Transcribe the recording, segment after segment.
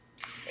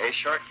very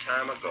short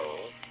time ago,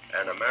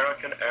 an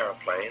American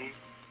airplane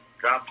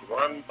dropped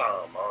one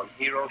bomb on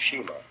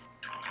Hiroshima.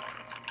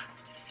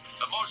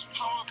 The most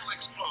powerful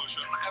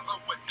explosion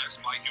ever witnessed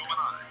by human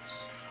eyes.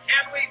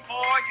 Can we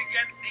forge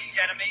against these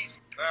enemies?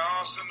 Their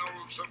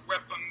arsenals of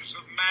weapons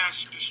of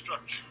mass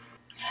destruction.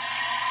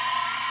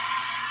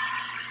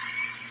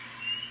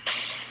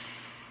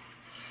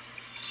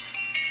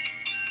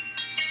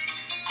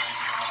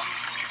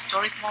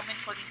 Historic moment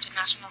for the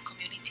international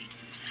community.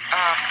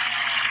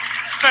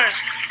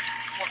 First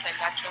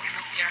multilateral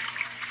nuclear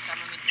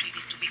disarmament treaty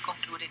to be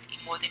concluded in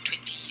more than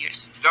 20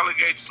 years.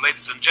 Delegates,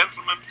 ladies and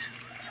gentlemen,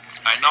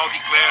 I now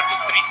declare the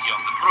Treaty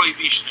on the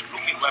Prohibition of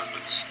Nuclear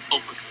Weapons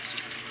open for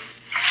signature.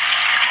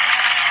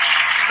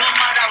 No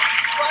matter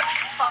what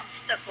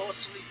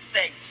obstacles we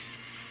face,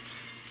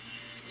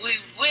 we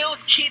will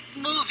keep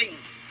moving.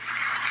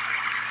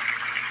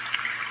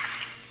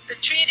 The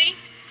Treaty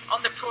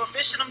on the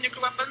Prohibition of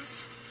Nuclear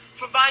Weapons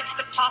provides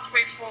the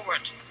pathway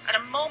forward at a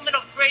moment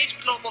of great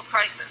global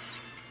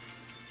crisis.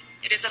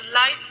 It is a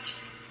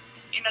light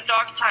in a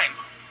dark time.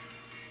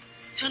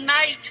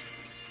 Tonight,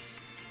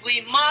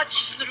 we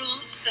march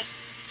through the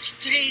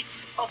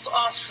streets of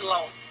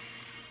Oslo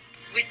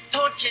with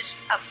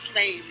torches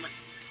aflame.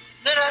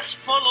 Let us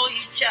follow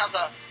each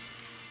other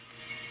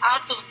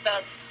out of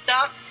the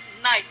dark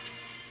night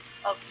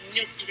of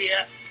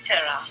nuclear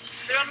terror.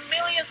 There are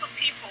millions of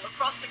people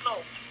across the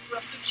globe who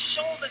have stood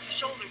shoulder to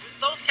shoulder with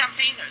those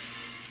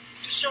campaigners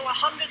to show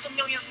hundreds of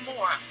millions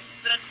more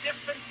that a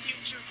different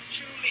future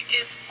truly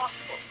is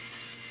possible.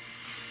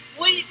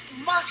 We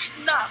must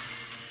not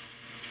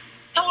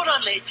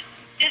tolerate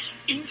this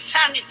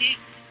insanity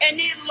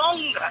any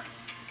longer.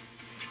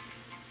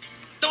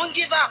 Don't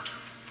give up.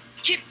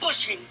 Keep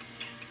pushing.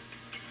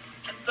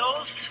 And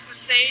those who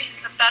say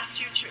that that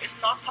future is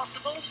not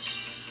possible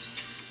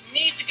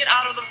need to get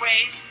out of the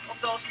way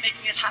of those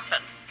making it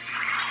happen.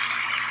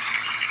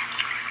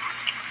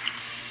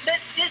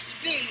 Let this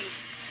be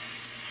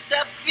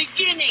the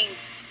beginning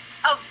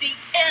of the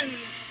end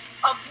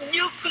of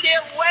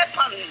nuclear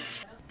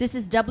weapons. This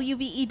is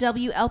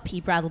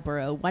WVEW-LP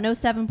Brattleboro,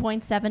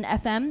 107.7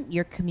 FM,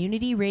 your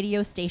community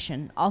radio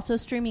station. Also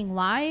streaming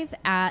live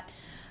at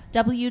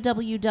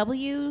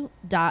www.wvew.org.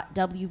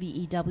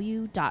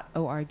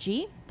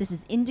 This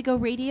is Indigo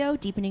Radio,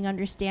 deepening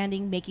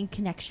understanding, making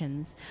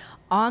connections.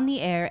 On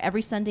the air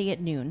every Sunday at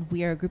noon.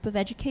 We are a group of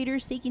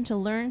educators seeking to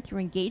learn through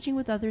engaging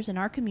with others in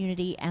our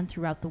community and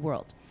throughout the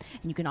world.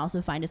 And you can also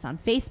find us on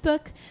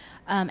Facebook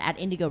at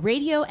Indigo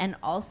Radio, and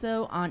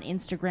also on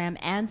Instagram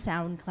and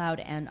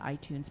SoundCloud and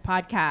iTunes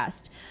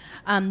podcast.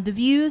 The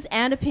views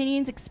and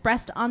opinions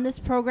expressed on this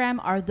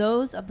program are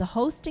those of the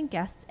host and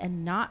guests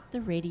and not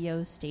the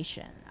radio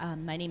station.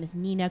 My name is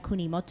Nina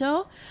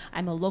Kunimoto.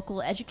 I'm a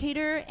local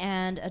educator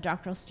and a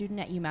doctoral student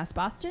at UMass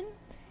Boston.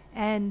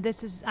 And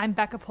I'm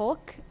Becca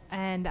Polk,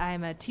 and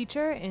I'm a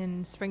teacher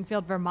in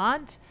Springfield,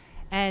 Vermont,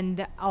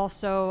 and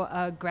also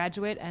a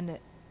graduate and a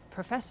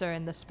professor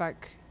in the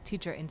Spark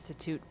Teacher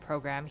Institute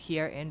program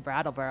here in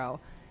Brattleboro.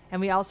 And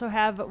we also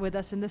have with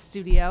us in the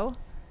studio,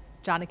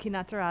 Janaki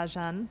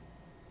Natarajan.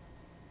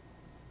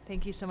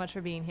 Thank you so much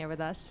for being here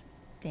with us.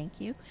 Thank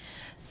you.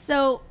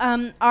 So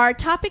our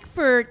topic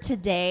for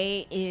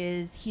today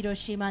is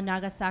Hiroshima,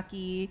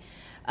 Nagasaki,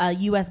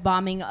 U.S.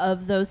 bombing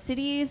of those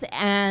cities,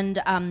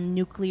 and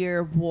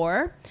nuclear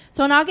war.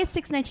 So on August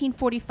 6,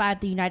 1945,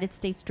 the United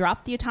States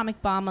dropped the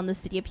atomic bomb on the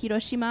city of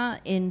Hiroshima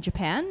in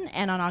Japan.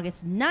 And on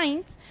August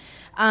 9th,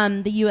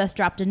 the U.S.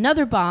 dropped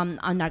another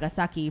bomb on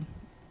Nagasaki.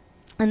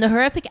 And the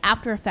horrific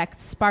after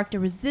effects sparked a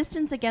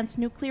resistance against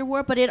nuclear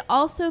war, but it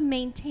also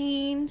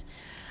maintained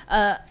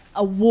a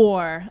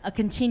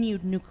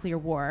continued nuclear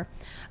war.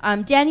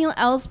 Daniel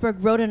Ellsberg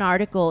wrote an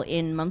article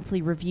in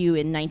Monthly Review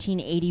in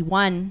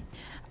 1981,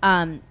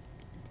 and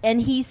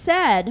he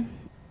said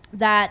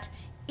that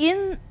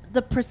the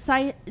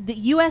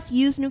U.S.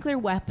 used nuclear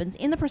weapons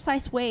in the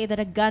precise way that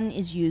a gun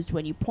is used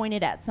when you point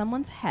it at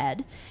someone's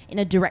head in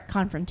a direct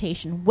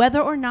confrontation, whether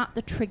or not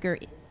the trigger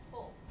is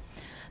pulled.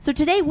 So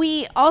today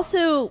we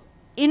also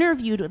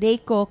interviewed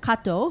Reiko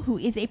Kato, who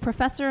is a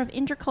professor of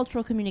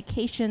intercultural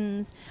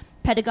communications,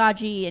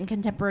 pedagogy and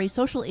contemporary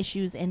social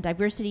issues, and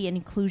diversity and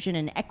inclusion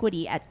and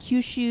equity at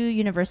Kyushu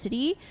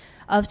University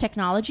of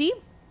Technology,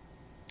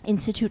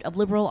 Institute of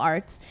Liberal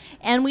Arts.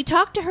 And we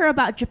talked to her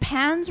about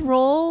Japan's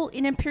role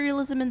in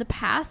imperialism in the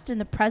past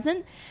and the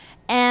present.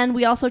 And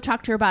we also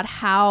talked to her about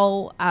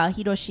how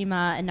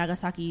Hiroshima and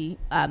Nagasaki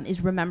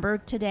is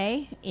remembered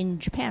today in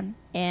Japan,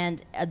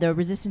 and the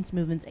resistance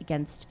movements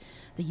against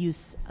the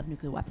use of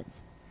nuclear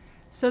weapons.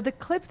 So the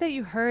clip that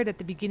you heard at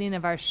the beginning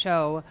of our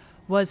show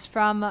was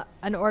from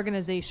an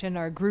organization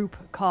or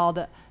group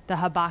called the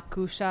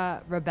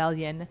Habakusha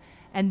Rebellion,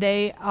 and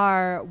they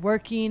are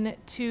working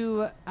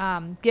to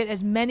get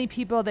as many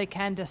people they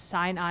can to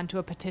sign on to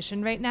a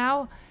petition right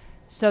now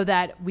so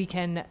that we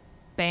can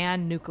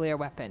ban nuclear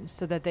weapons,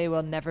 so that they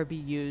will never be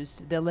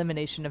used. The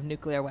elimination of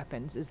nuclear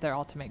weapons is their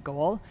ultimate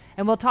goal.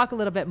 And we'll talk a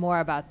little bit more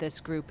about this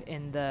group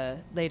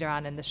later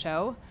on in the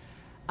show.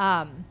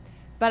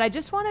 But I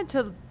just wanted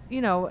to,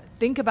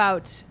 think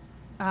about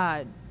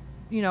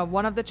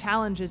one of the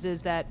challenges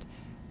is that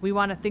we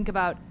want to think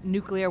about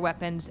nuclear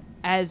weapons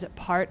as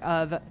part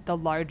of the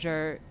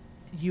larger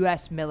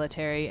U.S.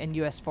 military and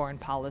U.S. foreign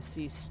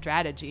policy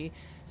strategy.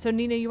 So,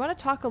 Nina, you want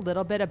to talk a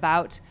little bit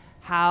about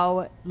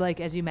how,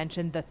 as you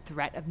mentioned, the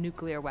threat of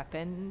nuclear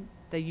weapon,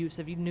 the use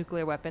of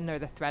nuclear weapon or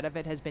the threat of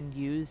it has been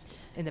used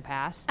in the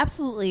past?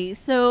 Absolutely.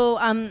 So,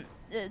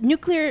 the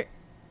nuclear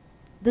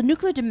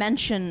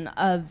dimension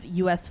of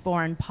U.S.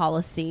 foreign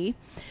policy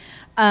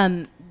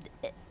has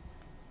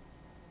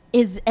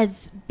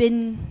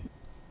been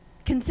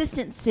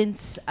consistent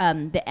since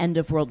the end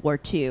of World War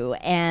II,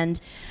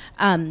 and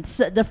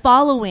so the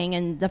following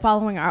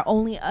are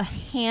only a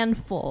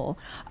handful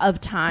of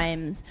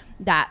times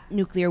that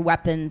nuclear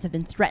weapons have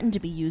been threatened to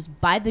be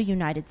used by the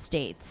United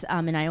States,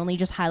 and I only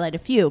just highlight a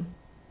few.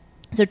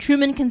 So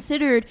Truman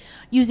considered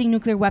using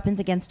nuclear weapons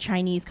against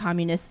Chinese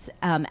communists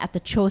at the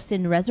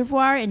Chosin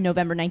Reservoir in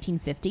November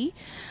 1950,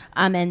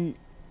 and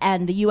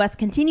the U.S.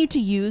 continued to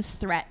use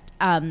threat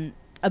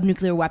of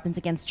nuclear weapons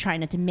against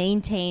China to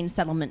maintain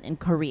settlement in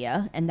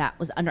Korea, and that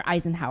was under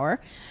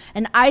Eisenhower.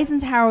 And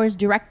Eisenhower's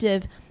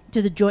directive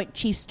to the Joint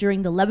Chiefs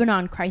during the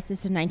Lebanon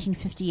crisis in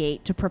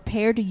 1958 to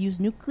prepare to use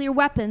nuclear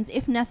weapons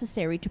if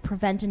necessary to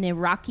prevent an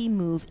Iraqi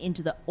move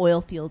into the oil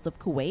fields of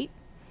Kuwait.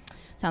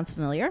 Sounds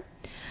familiar.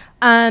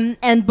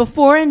 And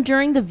before and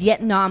during the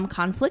Vietnam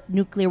conflict,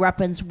 nuclear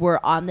weapons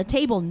were on the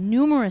table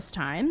numerous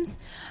times.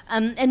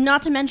 And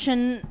not to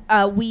mention,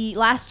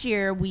 last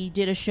year we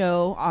did a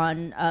show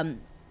on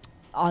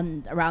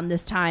around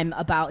this time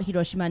about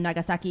Hiroshima and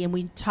Nagasaki, and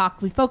we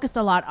focused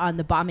a lot on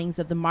the bombings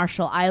of the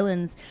Marshall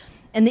Islands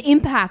and the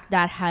impact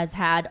that has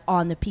had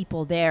on the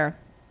people there.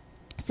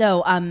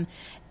 So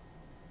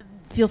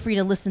feel free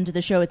to listen to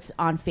the show. It's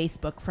on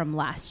Facebook from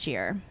last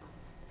year.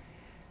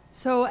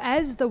 So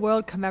as the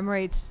world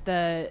commemorates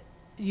the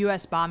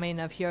U.S. bombing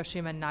of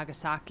Hiroshima and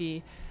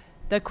Nagasaki,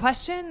 the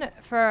question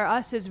for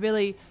us is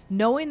really,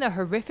 knowing the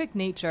horrific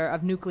nature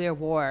of nuclear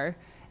war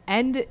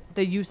and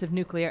the use of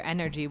nuclear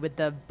energy with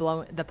the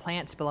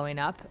plants blowing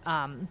up,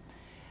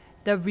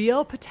 the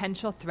real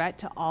potential threat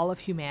to all of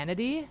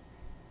humanity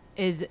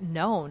is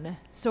known.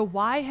 So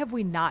why have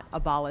we not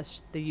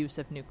abolished the use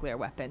of nuclear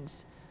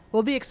weapons?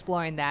 We'll be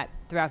exploring that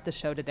throughout the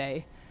show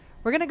today.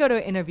 We're going to go to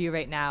an interview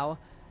right now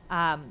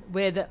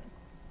with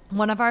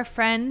one of our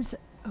friends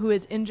who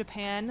is in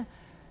Japan,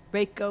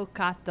 Reiko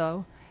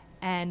Kato,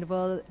 and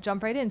we'll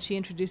jump right in. She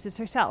introduces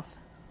herself.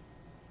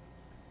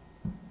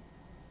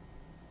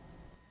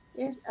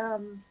 Yes,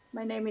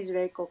 my name is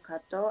Reiko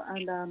Kato,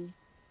 and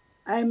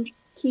I'm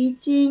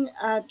teaching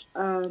at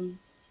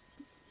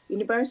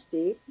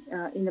university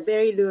in a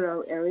very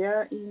rural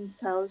area in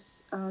South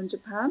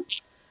Japan.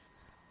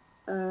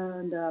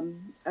 And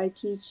I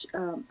teach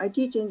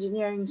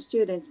engineering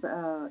students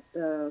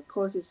the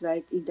courses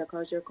like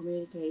intercultural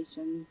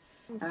communication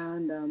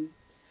and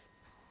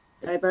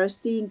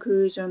diversity,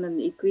 inclusion,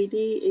 and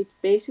equity. It's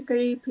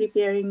basically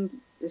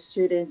preparing the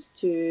students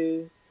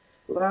to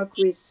work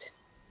with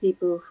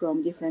people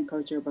from different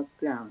cultural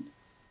background.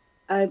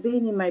 I've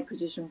been in my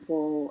position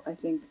for, I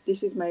think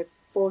this is my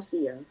 4th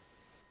year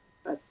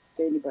at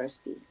the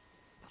university.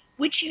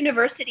 Which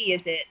university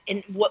is it,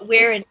 and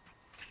where in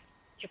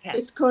Japan?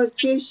 It's called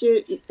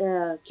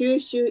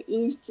Kyushu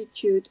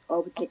Institute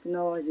of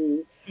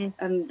Technology,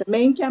 and the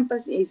main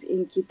campus is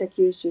in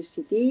Kitakyushu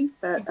City,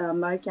 but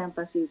my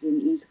campus is in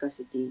Iizuka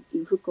City,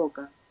 in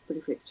Fukuoka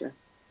Prefecture.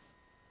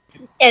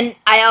 And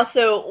I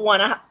also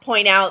want to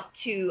point out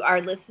to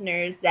our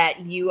listeners that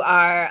you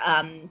are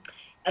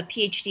a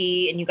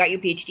PhD, and you got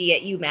your PhD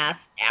at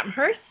UMass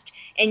Amherst,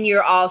 and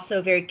you're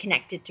also very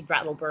connected to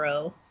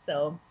Brattleboro.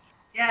 So,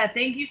 yeah,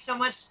 thank you so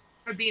much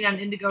for being on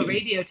Indigo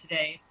Radio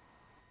today.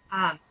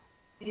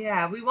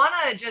 We want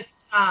to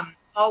just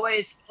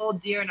always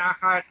hold dear in our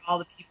heart all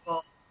the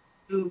people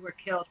who were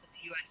killed when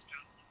the U.S.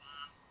 dropped the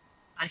bomb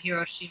on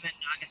Hiroshima and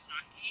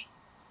Nagasaki.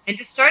 And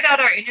to start out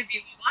our interview,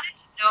 we wanted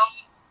to know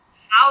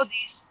how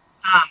these,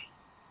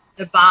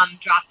 the bomb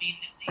dropping,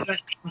 the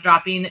U.S. bomb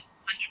dropping on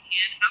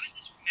Japan, how is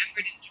this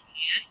remembered in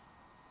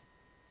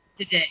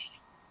Okay.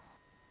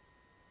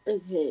 Japan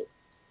today?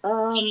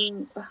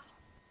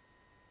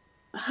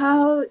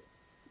 How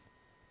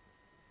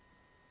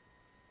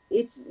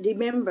it's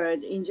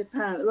remembered in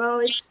Japan?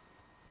 Well,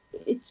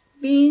 it's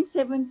been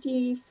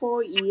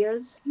 74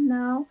 years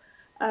now,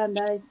 and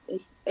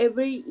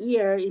every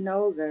year in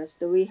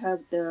August we have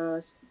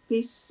the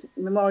peace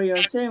memorial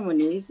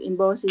ceremonies in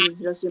both in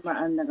Hiroshima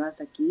and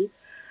Nagasaki,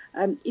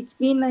 and it's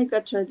been like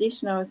a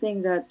traditional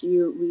thing that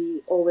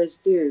we always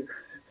do.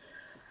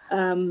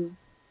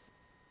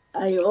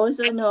 I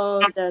also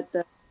know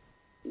that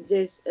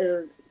there's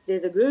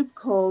a group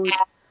called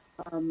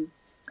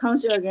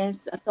Council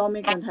Against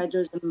Atomic and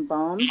Hydrogen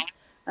Bombs,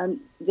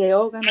 and they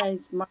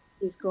organize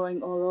marches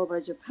going all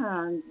over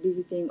Japan,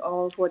 visiting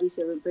all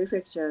 47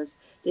 prefectures,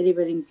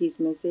 delivering peace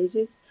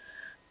messages.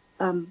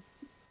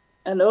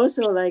 And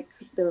also, like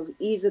the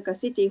Iizuka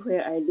City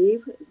where I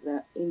live,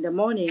 in the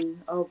morning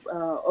of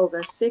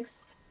August 6th,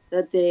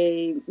 that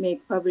they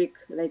make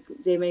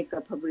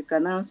a public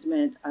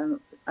announcement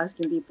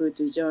asking people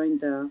to join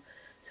the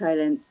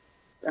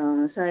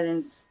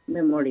silence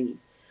memory.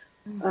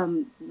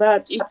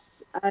 But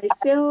I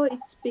feel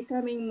it's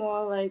becoming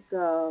more like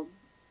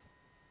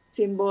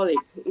symbolic.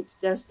 It's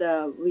just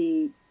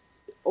we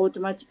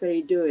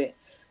automatically do it.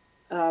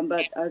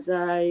 But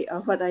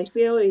what I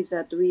feel is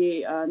that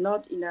we are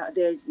not enough.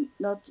 There is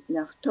not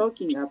enough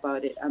talking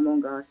about it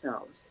among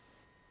ourselves.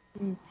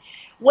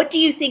 What do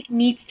you think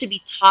needs to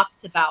be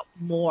talked about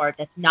more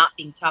that's not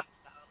being talked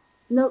about?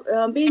 No,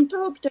 being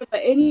talked about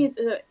any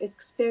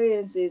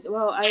experiences.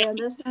 Well, I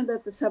understand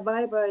that the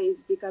survivor is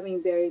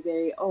becoming very,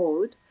 very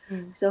old,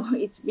 so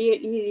it's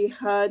really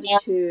hard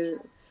to.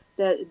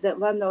 That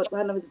one of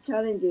the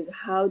challenges.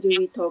 How do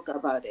we talk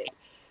about it?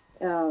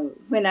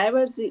 When I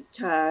was a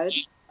child,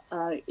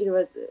 it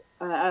was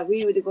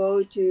we would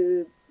go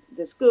to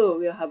the school.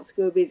 We'll have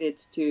school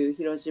visits to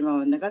Hiroshima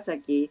or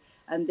Nagasaki,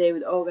 and they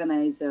would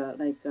organize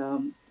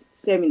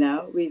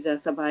seminar with a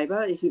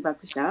survivor,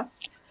 hibakusha,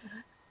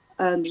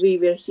 and we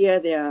will hear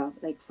their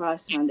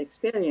first-hand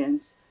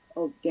experience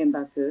of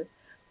Genbaku.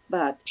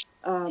 But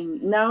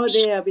now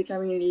they are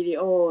becoming really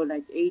old,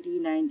 like 80,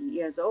 90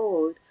 years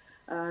old,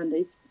 and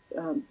it's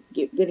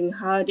getting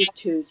harder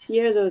to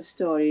hear those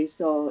stories.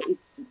 So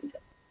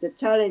the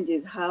challenge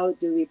is how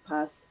do we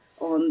pass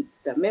on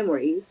the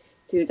memory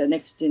to the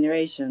next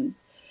generation.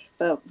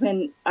 But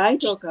when I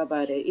talk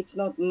about it, it's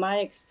not my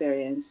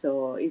experience,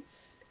 so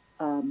it's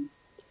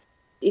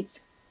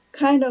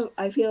kind of,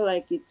 I feel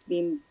like it's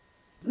been,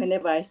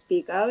 whenever I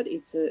speak out,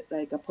 it's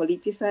like a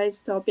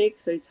politicized topic,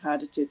 so it's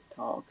hard to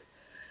talk.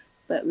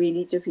 But we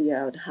need to figure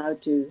out how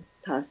to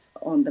pass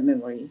on the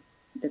memory,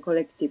 the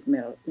collective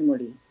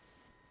memory.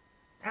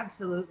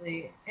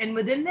 Absolutely. And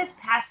within this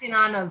passing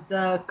on of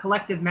the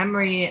collective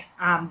memory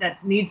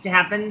that needs to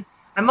happen,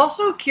 I'm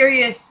also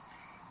curious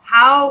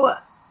how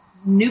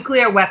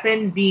nuclear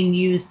weapons being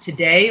used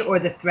today, or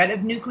the threat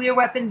of nuclear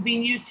weapons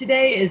being used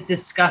today, is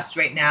discussed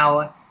right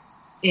now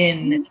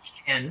in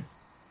Japan.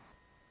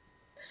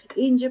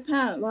 In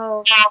Japan,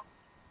 well,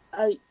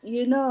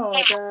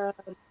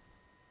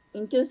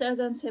 in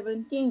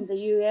 2017, the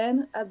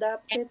UN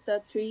adopted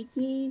a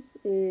treaty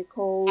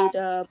called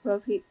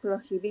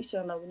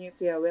Prohibition of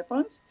Nuclear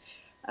Weapons,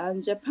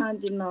 and Japan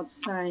did not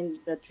sign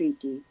the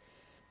treaty.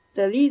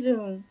 The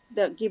reason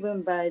that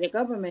given by the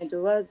government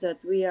was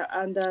that we are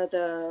under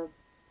the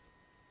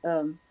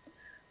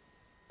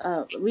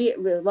we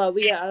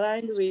are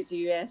aligned with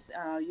U.S.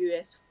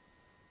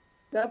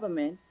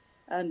 government,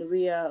 and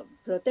we are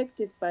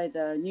protected by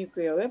the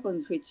nuclear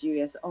weapons which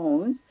U.S.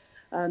 owns,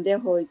 and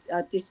therefore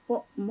at this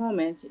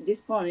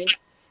point,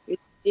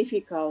 it's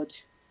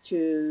difficult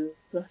to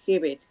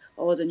prohibit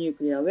all the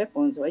nuclear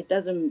weapons. So it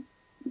doesn't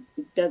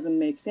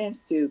make sense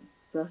to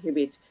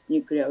prohibit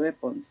nuclear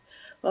weapons.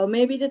 Well,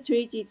 maybe the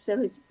treaty itself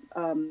is.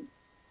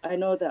 I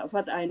know that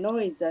what I know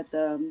is that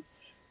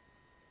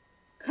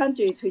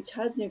countries which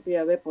has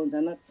nuclear weapons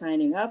are not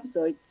signing up,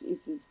 so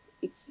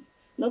it's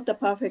not a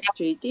perfect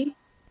treaty,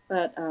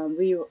 but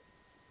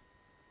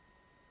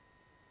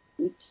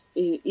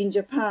in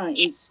Japan,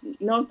 it's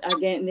not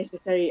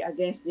necessarily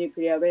against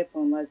nuclear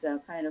weapon was a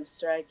kind of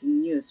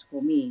striking news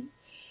for me.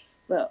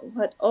 But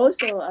what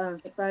also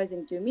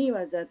surprising to me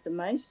was that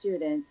my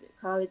students,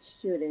 college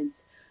students,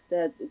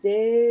 that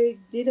they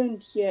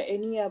didn't hear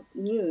any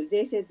news.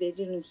 They said they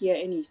didn't hear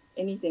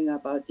anything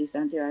about this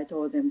until I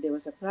told them. They were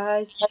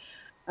surprised.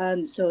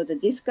 And so the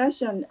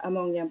discussion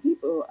among young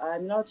people,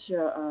 I'm not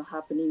sure are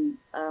happening.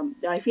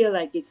 I feel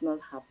like it's not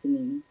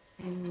happening.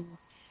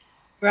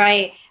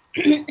 Right.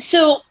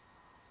 So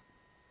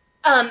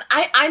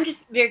I'm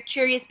just very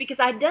curious because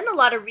I've done a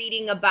lot of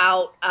reading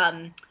about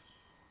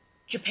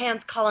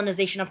Japan's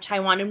colonization of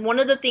Taiwan. And one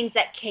of the things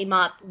that came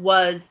up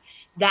was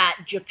that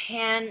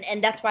Japan,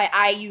 and that's why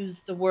I use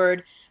the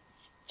word,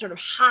 sort of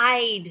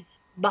hide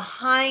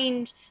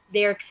behind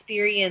their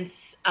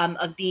experience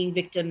of being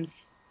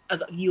victims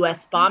of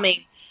U.S.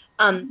 bombing,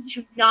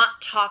 to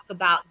not talk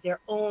about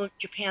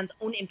Japan's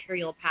own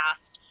imperial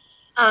past.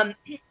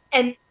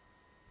 And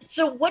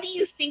so what do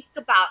you think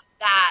about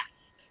that?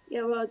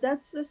 Yeah, well,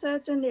 that's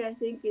certainly, I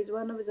think, is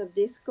one of the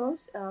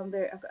discourse,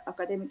 very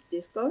academic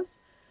discourse.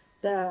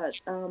 That,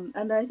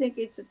 and I think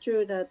it's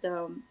true that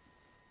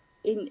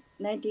in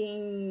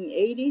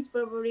 1980s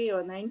probably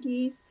or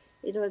 90s,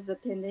 it was a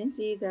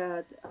tendency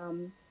that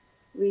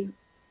we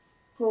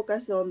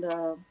focus on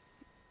the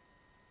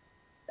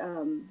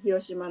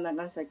Hiroshima,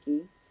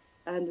 Nagasaki,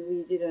 and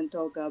we didn't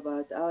talk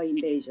about our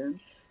invasion.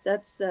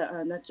 That's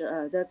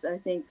that I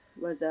think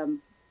was a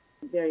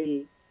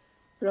very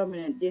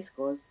prominent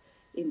discourse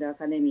in the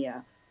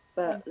academia.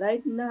 But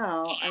right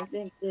now, I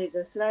think there's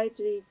a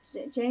slightly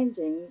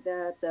changing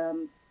that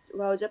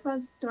while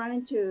Japan's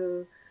trying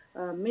to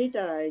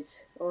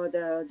militarize or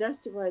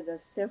justify the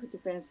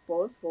self-defense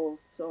force for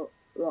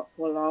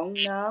long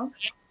now,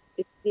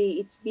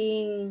 it's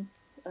being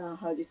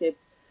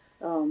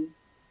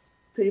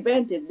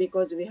prevented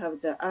because we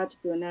have the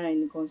Article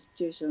 9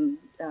 Constitution,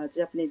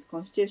 Japanese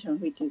Constitution,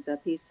 which is a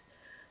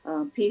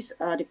peace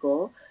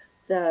article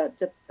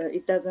that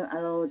it doesn't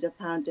allow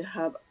Japan to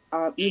have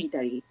our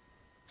military.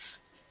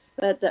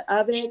 But the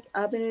Abe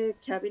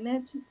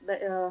cabinet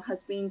has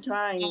been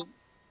trying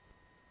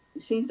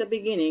since the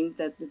beginning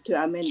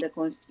to amend the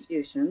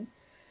constitution,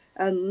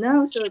 and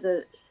now so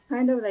the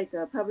kind of like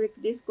a public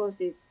discourse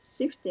is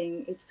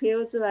shifting. It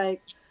feels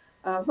like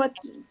what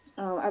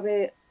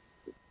Abe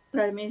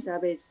Prime Minister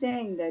Abe is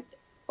saying that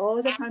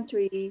all the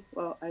country,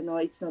 well, I know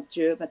it's not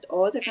true, but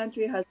all the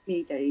country has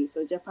military,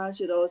 so Japan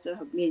should also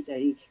have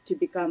military to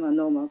become a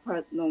normal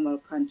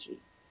country.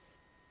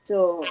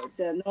 So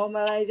the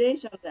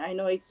normalization, I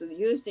know it's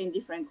used in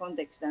different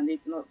contexts and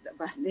it's not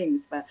bad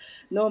things, but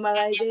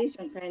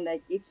normalization kind of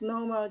like it's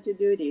normal to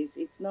do this.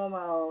 It's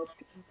normal.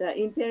 The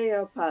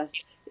imperial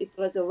past, it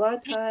was a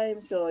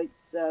wartime, so it's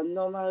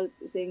normal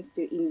things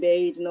to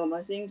invade,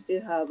 normal things to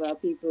have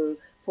people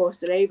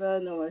forced labor,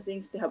 normal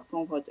things to have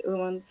comfort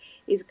women.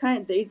 It's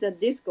a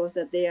discourse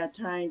that they are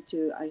trying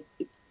to,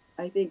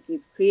 I think,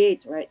 it's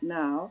create right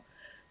now.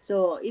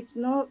 So it's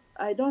not.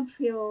 I don't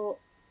feel.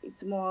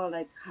 It's more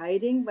like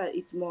hiding, but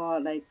it's more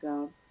like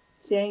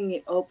saying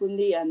it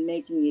openly and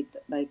making it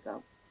like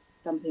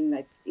something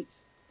like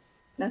it's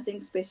nothing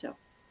special.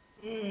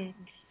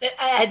 So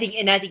I think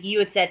you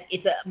had said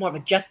it's more of a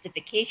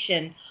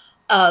justification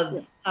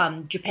of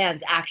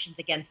Japan's actions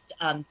against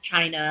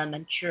China,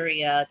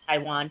 Manchuria,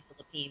 Taiwan,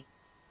 Philippines.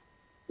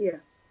 Yeah.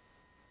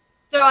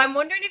 So I'm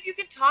wondering if you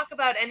could talk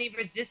about any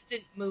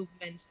resistant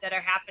movements that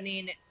are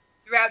happening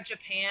throughout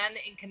Japan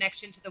in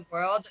connection to the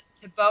world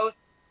to both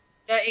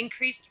the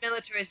increased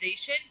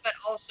militarization, but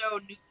also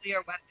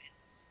nuclear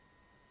weapons.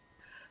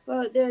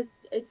 Well,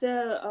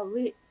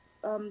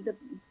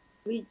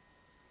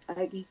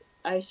 I guess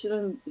I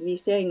shouldn't be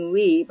saying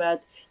we,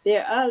 but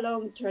there are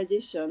long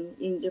tradition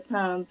in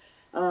Japan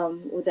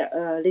with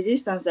the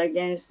resistance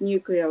against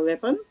nuclear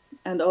weapon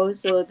and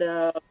also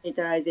the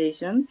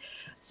militarization.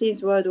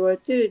 Since World War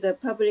II, the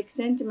public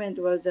sentiment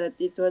was that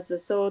it was a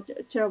so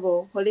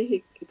terrible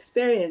horrific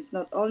experience,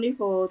 not only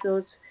for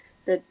those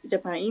that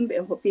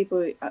for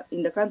people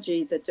in the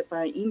country that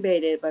Japan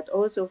invaded, but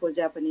also for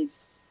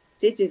Japanese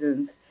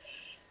citizens,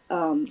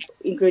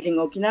 including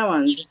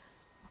Okinawans.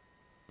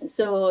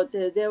 So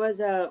there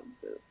was a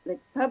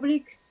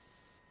public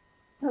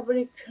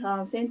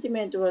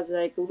sentiment was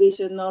like we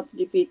should not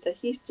repeat the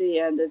history,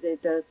 and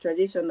there's a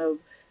tradition of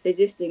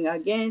resisting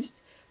against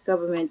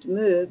government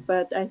move.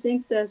 But I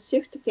think the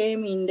shift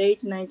came in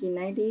late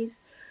 1990s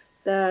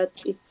that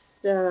it's.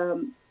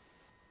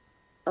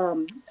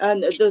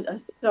 And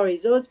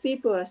those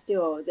people are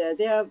still there.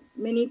 There are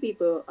many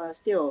people are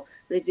still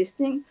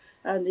resisting,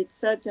 and it's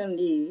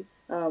certainly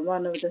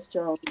one of the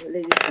strong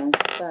resistance.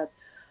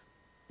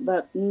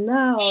 But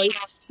now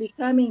it's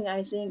becoming,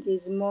 I think,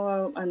 is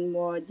more and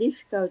more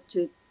difficult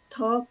to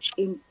talk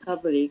in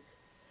public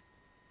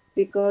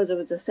because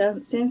of the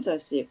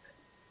censorship.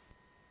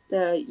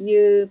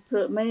 You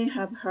may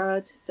have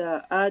heard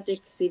the art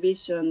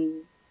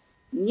exhibition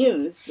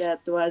news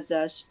that was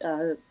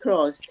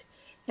closed.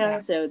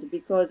 Cancelled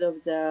because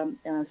of the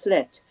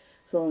threat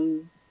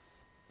from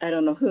I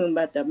don't know whom,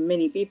 but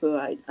many people.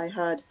 I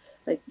heard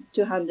like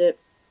 200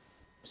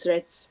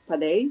 threats per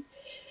day.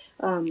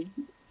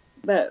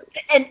 But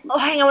hang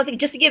on one second,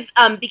 just to give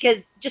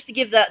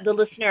the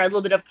listener a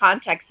little bit of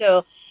context.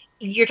 So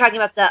you're talking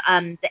about the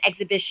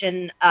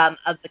exhibition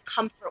of the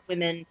comfort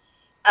women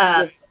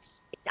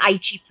yes. in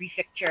Aichi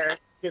Prefecture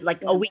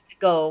a week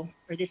ago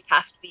or this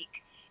past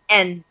week,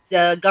 and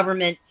the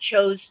government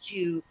chose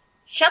to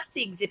shut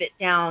the exhibit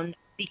down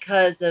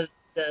because of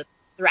the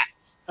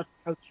threats of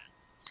protest.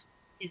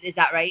 Is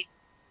that right?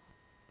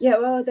 Yeah,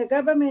 well, the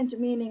government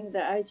meaning the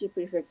Aichi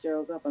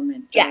prefectural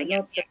government, not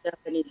the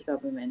Japanese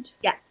government.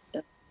 Yeah.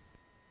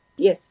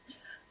 Yes.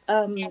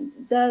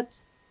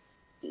 That's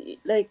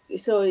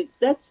so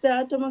that's the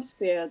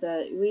atmosphere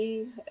that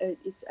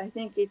I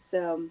think it's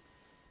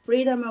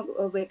freedom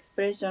of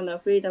expression or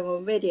freedom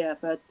of media,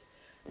 but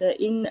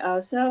in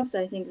ourselves,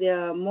 I think there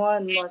are more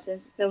and more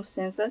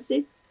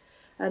self-censorship.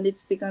 And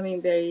it's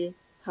becoming very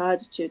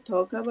hard to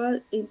talk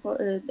about.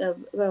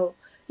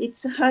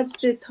 It's hard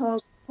to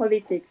talk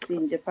politics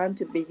in Japan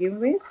to begin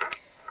with,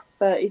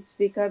 but it's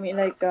becoming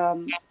like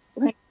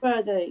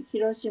whenever the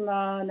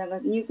Hiroshima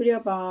nuclear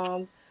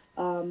bomb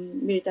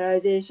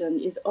militarization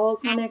is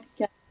all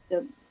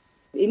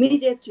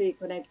immediately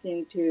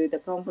connecting to the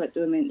comfort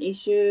women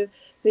issue,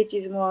 which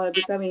is more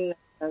becoming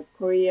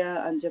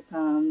Korea and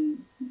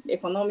Japan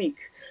economic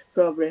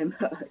problem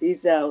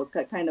is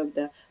kind of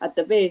at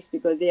the base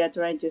because they are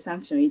trying to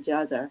sanction each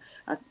other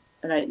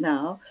right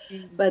now,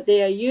 but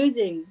they are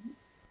using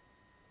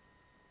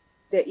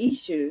the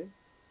issue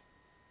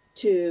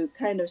to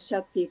kind of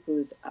shut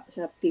people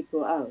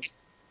out.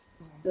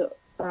 So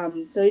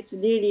it's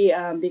really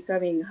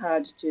becoming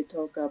hard to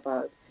talk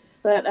about.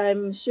 But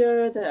I'm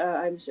sure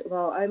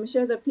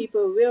that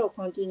people will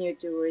continue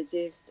to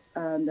resist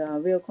and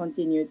will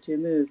continue to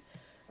move.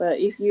 But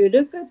if you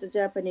look at the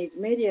Japanese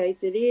media,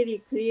 it's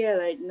really clear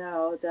right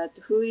now that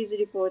who is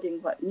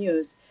reporting what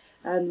news,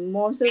 and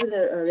most of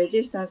the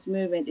resistance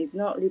movement is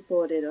not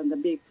reported on the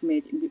big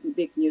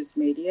news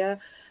media,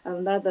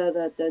 and rather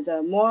that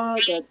the more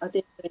that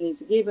attention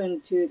is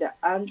given to the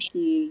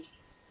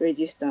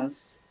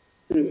resistance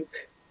group.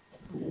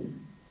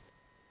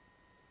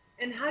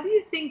 And how do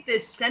you think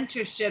this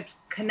censorship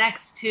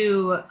connects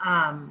to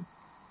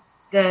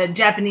the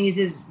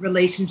Japanese's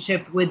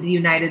relationship with the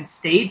United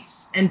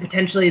States and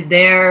potentially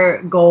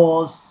their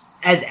goals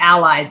as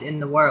allies in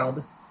the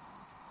world?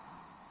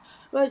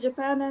 Well,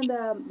 Japan and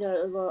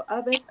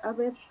Abe,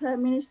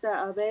 Prime Minister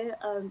Abe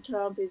and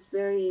Trump is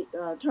Prime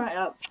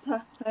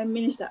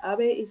Minister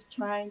Abe is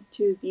trying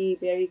to be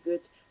very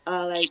good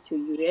ally to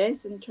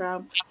U.S. and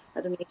Trump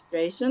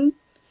administration.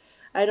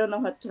 I don't know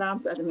what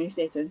Trump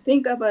administration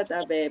think about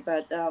Abe,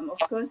 but of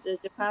course,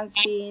 Japan's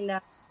been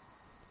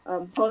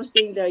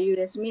hosting the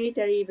U.S.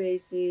 military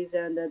bases,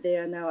 and they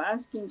are now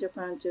asking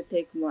Japan to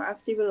take more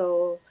active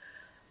role.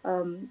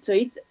 So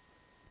it's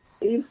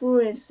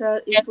influenced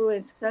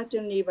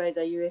certainly by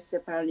the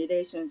U.S.-Japan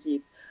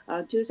relationship.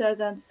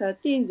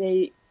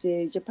 2013,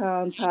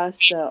 Japan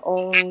passed their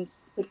own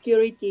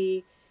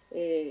security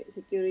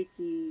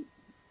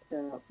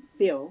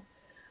bill,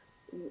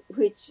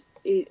 which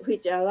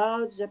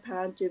allowed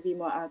Japan to be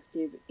more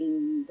active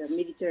in the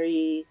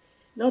military,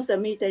 not the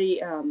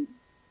military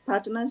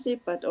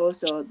partnership, but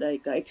also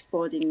like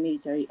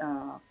exporting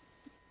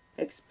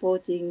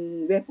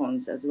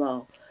weapons as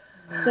well.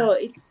 So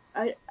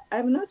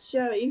I'm not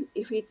sure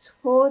if it's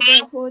for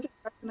the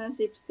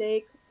partnership's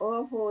sake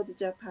or for the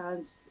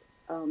Japan's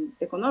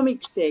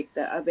economic sake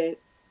that Abe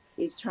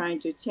is trying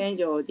to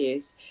change all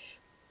this,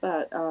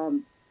 but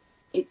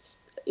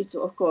it's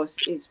of course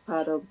it's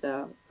part of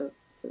the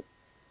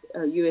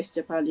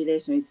U.S.-Japan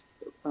relation. It's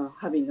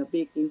having a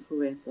big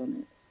influence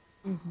on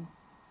it. Mm-hmm.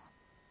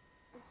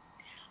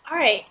 All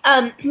right.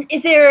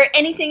 Is there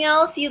anything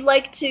else you'd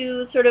like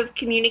to sort of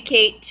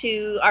communicate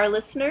to our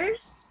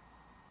listeners?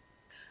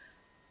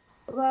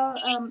 Well,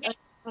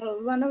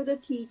 one of the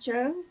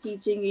teachers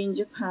teaching in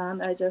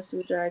Japan, I just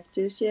would like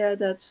to share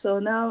that. So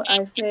now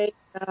I face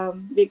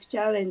big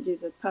challenges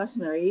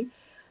personally,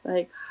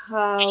 like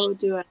how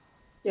do I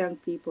teach young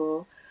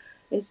people,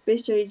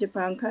 especially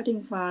Japan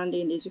cutting fund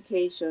in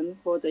education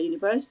for the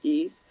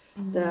universities,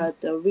 that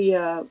we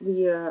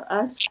are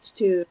asked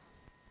to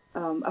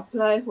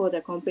apply for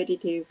the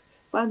competitive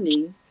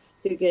funding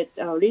to get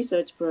our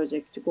research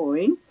project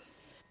going.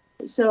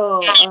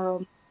 So,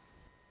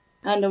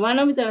 and one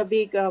of the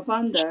big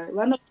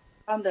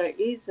funder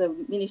is the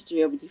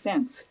Ministry of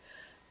Defense,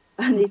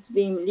 and it's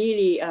been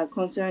really a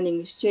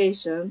concerning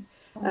situation.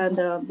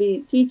 And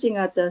be teaching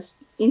at the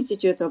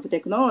Institute of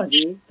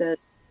Technology, the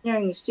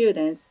engineering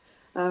students,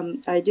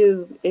 I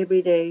do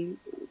every day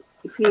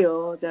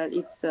feel that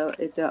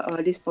our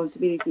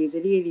responsibility is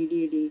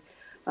really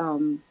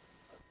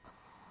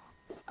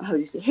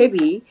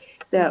heavy,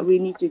 that we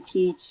need to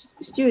teach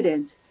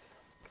students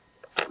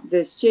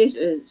the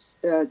social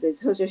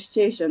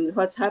situation,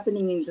 what's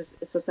happening in the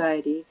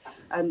society,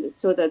 and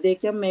so that they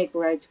can make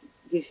right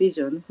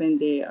decision when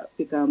they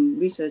become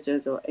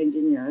researchers or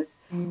engineers,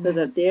 so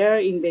that their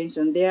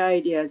invention, their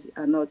ideas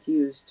are not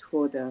used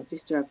for the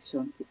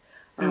destruction,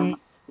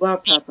 war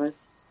purpose.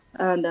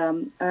 And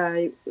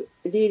I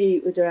really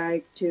would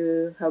like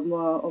to have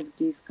more of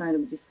this kind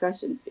of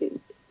discussion.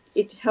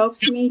 It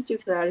helps me to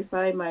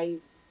clarify my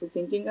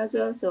thinking as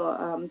well.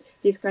 So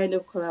this kind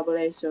of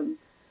collaboration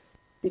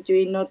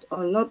between not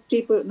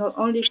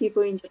only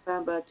people in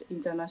Japan, but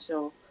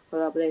international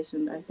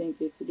collaboration, I think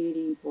it's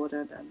really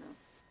important. And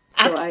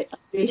so I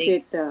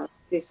appreciate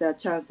this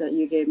chance that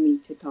you gave me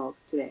to talk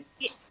today.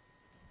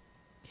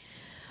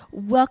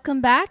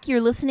 Welcome back.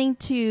 You're listening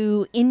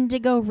to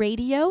Indigo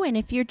Radio, and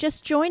if you're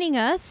just joining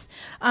us,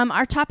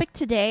 our topic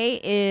today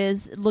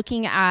is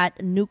looking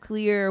at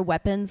nuclear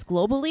weapons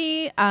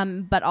globally,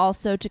 but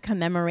also to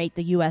commemorate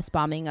the U.S.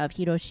 bombing of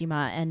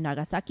Hiroshima and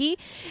Nagasaki.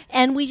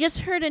 And we just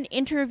heard an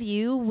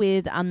interview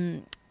with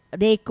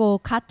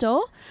Reiko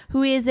Kato,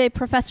 who is a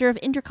professor of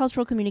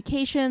intercultural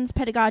communications,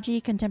 pedagogy,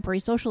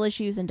 contemporary social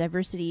issues, and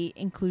diversity,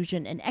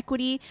 inclusion, and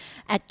equity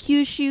at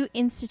Kyushu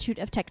Institute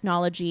of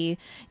Technology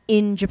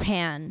in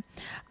Japan.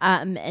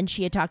 And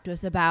she had talked to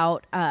us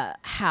about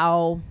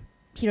how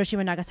Hiroshima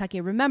and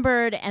Nagasaki are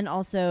remembered, and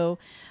also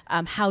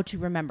how to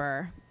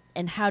remember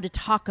and how to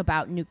talk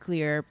about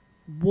nuclear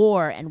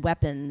war and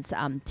weapons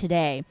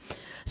today.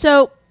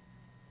 So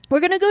we're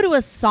going to go to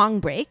a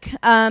song break,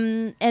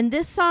 and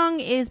this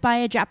song is by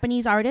a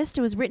Japanese artist.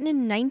 It was written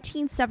in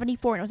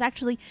 1974, and it was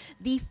actually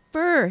the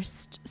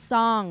first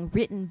song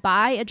written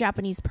by a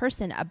Japanese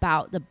person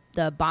about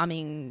the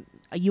bombing,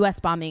 a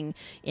U.S. bombing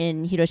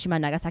in Hiroshima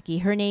and Nagasaki.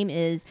 Her name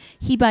is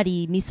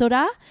Hibari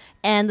Misora,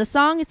 and the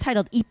song is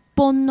titled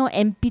Ippon no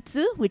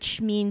Enpitsu,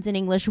 which means in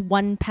English,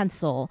 one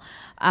pencil,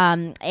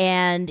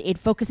 and it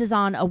focuses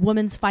on a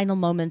woman's final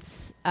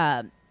moments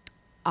on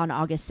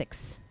August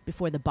 6th,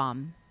 before the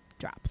bomb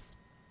drops.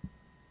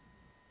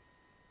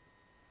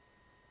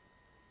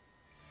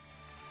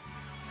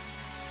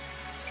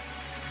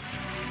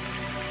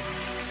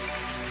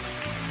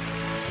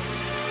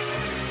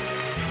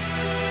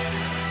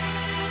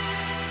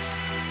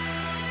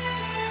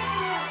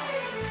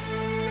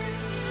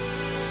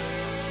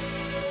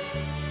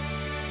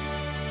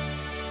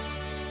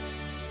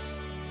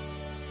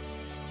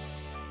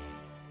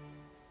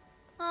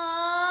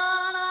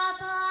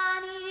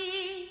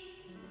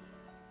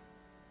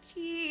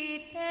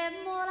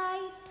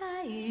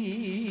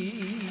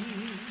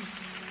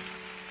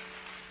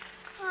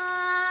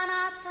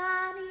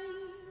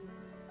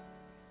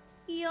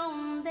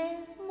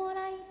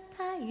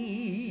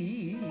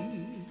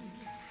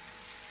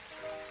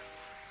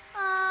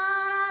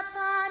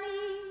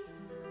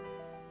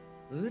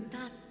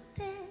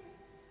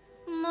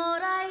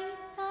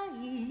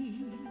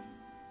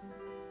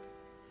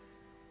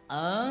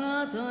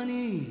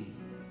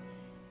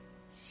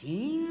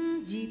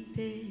 信じ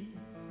て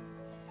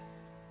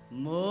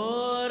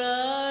も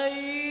ら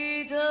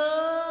いた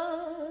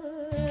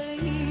い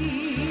一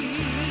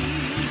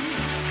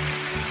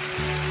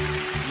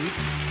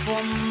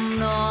本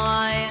の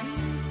鉛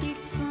筆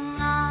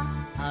が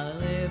あ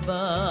れ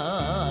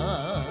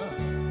ば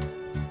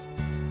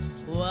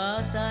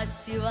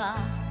私は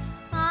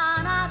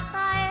あな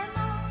たへ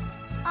の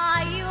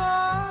愛を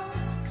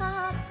書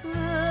く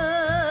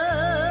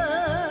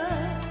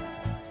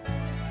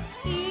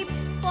一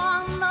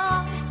本の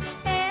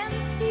鉛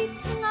筆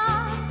が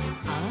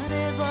あれ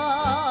ば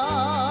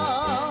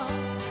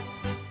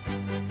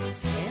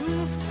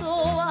戦争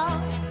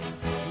は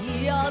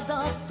嫌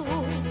だと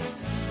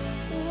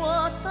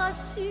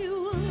私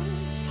は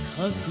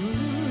書く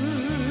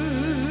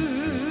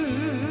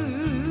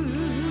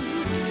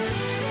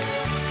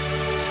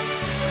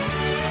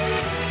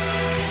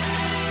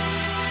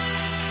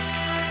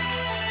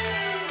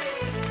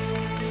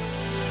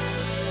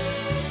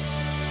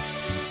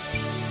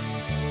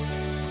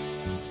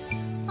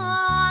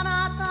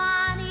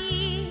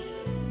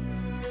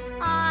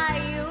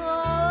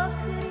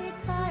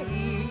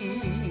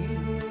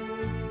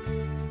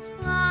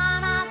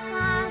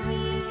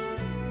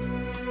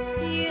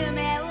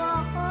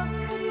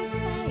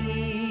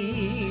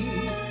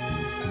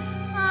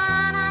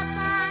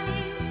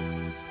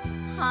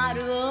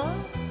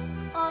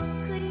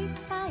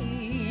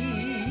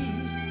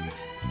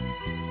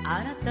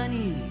あなた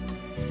に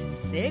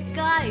世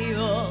界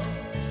を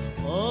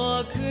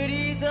送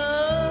りた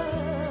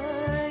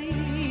い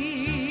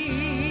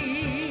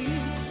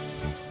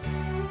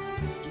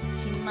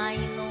一枚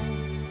の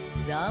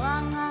ざ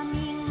わ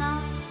紙が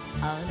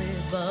あれ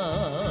ば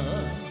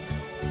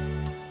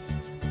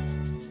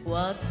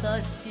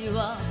私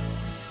は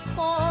子供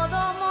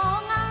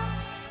が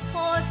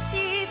欲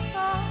しいと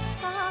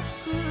書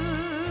く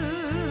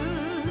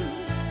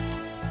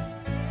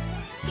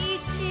一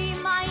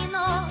枚の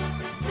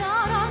ざ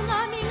ら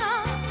紙が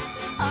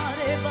あ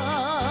れば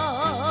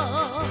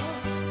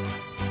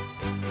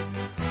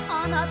あ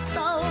な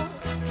たを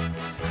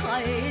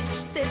返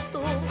して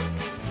と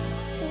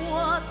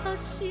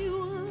私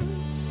は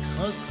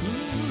書く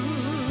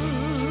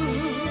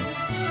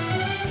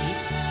一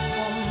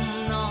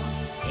本の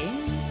鉛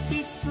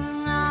筆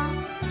が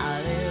あ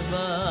れば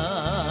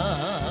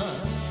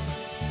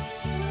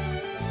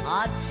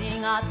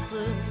8月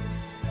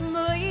6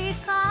日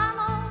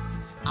の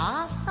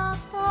朝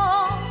と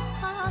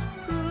書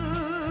く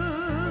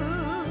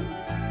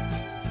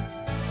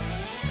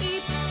一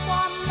本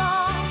の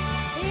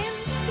鉛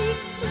筆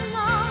が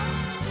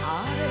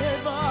あれ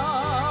ば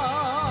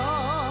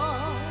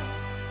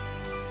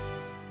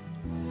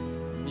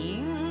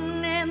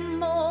人間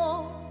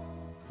の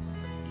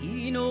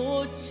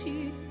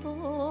命と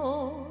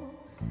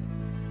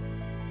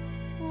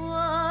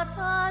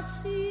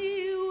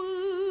私を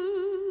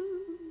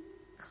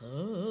書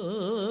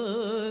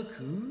く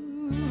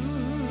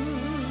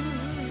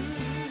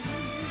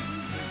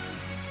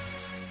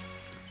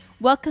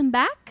Welcome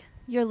back.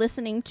 You're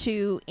listening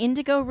to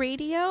Indigo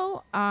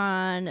Radio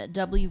on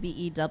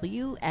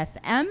WVEW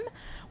FM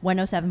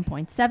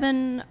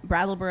 107.7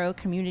 Brattleboro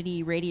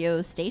Community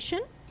Radio Station.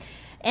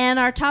 And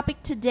our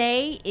topic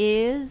today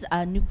is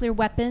nuclear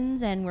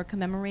weapons, and we're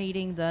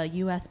commemorating the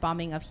U.S.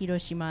 bombing of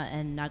Hiroshima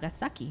and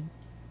Nagasaki.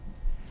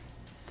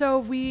 So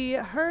we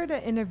heard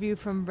an interview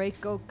from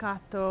Reiko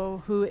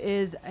Kato, who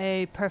is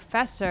a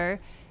professor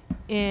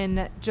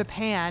in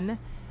Japan.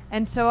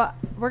 And so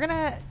we're going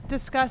to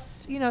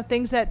discuss,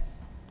 things that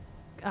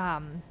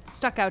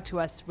stuck out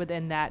to us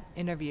within that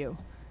interview.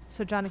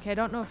 So, Janaki, I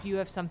don't know if you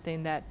have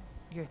something that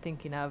you're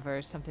thinking of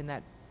or something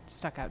that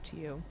stuck out to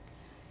you.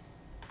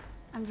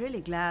 I'm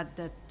really glad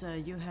that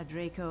you had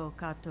Reiko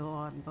Kato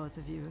on, both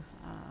of you,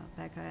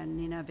 Becca and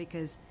Nina,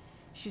 because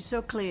she's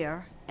so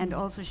clear, and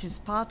also she's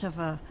part of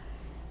a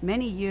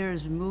many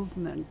years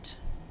movement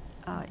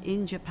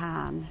in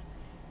Japan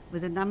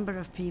with a number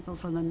of people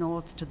from the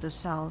north to the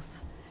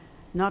south,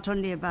 not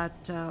only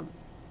about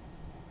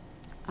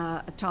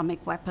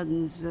atomic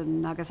weapons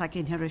in Nagasaki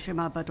and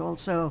Hiroshima, but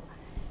also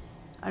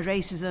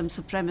racism,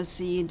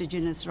 supremacy,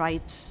 indigenous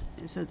rights.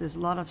 So there's a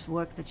lot of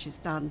work that she's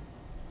done,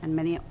 and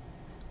many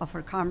of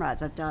her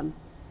comrades have done.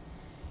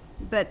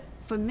 But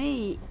for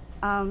me,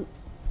 the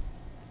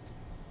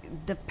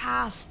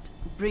past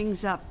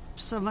brings up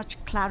so much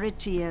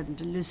clarity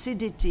and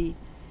lucidity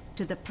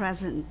to the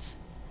present.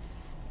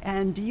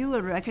 And you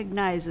will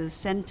recognize a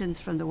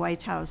sentence from the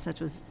White House that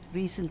was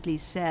recently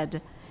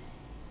said,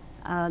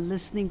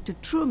 listening to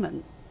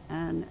Truman.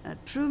 And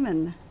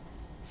Truman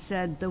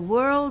said, "The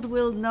world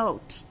will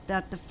note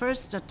that the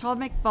first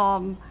atomic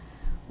bomb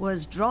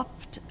was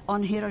dropped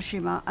on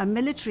Hiroshima, a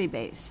military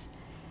base.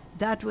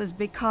 That was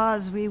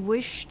because we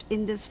wished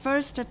in this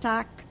first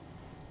attack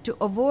to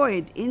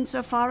avoid,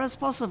 insofar as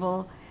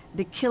possible,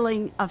 the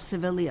killing of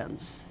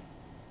civilians."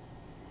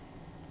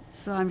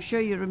 So I'm sure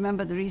you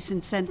remember the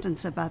recent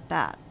sentence about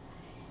that.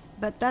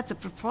 But that's a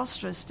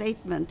preposterous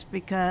statement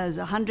because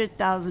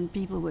 100,000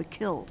 people were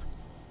killed.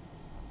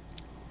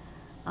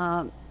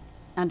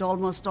 and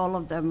almost all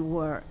of them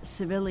were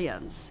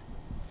civilians.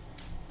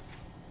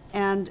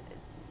 And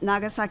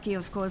Nagasaki,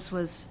 of course,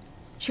 was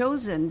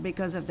chosen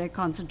because of their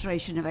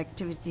concentration of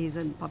activities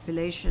and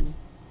population.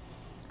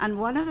 And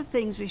one of the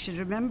things we should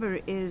remember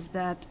is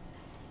that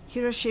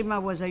Hiroshima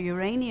was a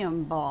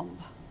uranium bomb,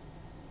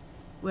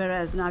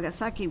 whereas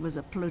Nagasaki was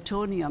a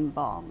plutonium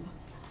bomb.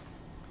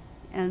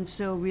 And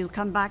so we'll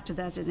come back to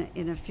that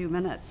in a few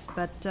minutes.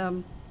 But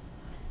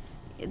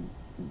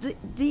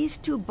these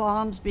two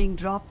bombs being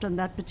dropped on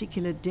that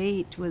particular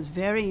date was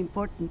very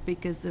important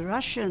because the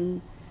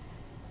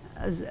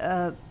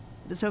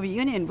Soviet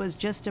Union was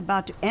just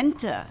about to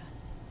enter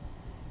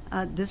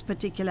this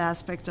particular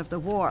aspect of the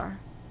war.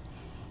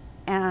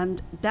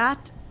 And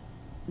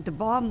the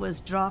bomb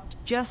was dropped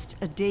just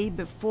a day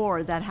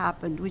before that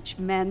happened, which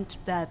meant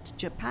that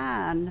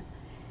Japan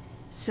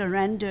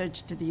surrendered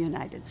to the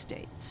United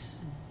States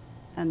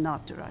and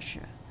not to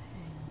Russia,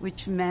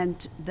 which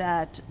meant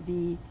that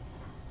the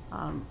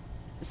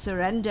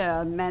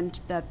surrender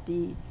meant that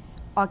the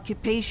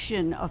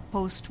occupation of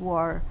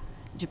post-war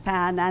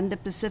Japan and the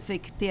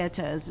Pacific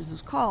Theater, as this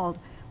was called,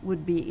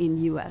 would be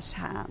in U.S.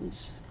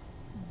 hands.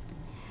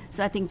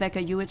 So I think,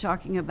 Becca, you were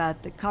talking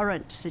about the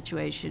current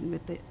situation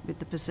with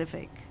the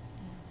Pacific,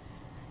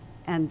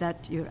 and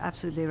that you're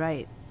absolutely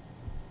right.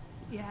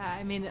 Yeah,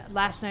 I mean,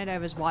 last night I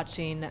was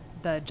watching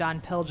the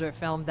John Pilger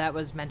film that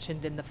was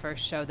mentioned in the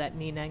first show that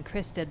Nina and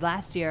Chris did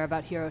last year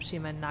about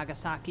Hiroshima and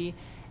Nagasaki,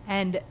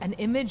 and an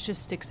image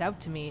just sticks out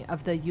to me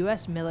of the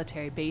U.S.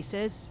 military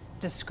bases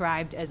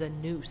described as a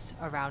noose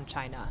around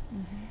China.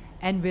 Mm-hmm.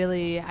 And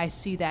really, I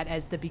see that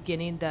as the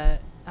beginning,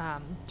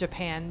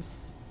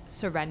 Japan's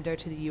surrender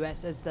to the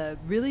U.S. as the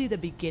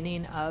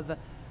beginning of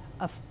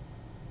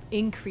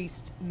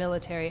increased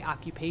military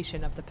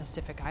occupation of the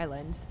Pacific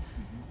Islands.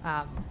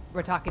 Mm-hmm.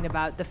 We're talking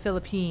about the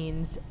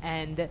Philippines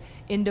and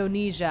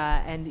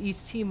Indonesia and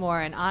East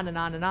Timor and on and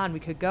on and on we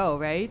could go,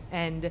 right?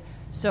 And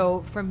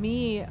so for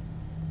me,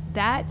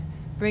 that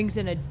brings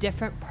in a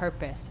different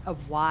purpose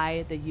of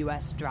why the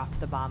U.S. dropped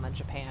the bomb on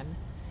Japan.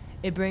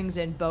 It brings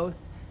in both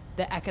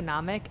the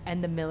economic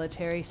and the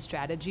military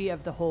strategy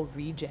of the whole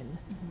region,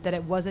 mm-hmm. that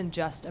it wasn't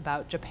just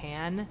about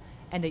Japan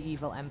and an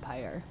evil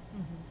empire.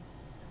 Mm-hmm.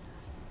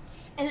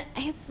 And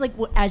I guess, like,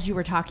 as you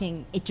were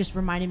talking, it just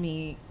reminded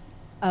me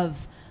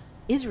of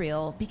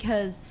Israel,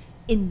 because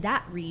in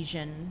that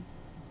region,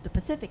 the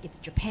Pacific, it's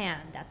Japan.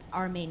 That's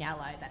our main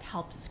ally that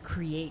helps us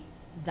create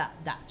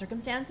that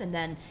circumstance. And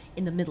then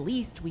in the Middle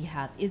East, we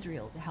have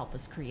Israel to help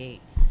us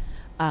create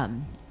a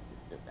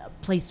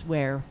place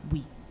where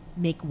we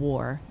make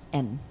war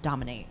and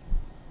dominate.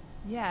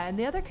 Yeah, and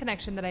the other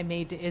connection that I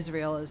made to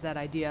Israel is that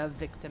idea of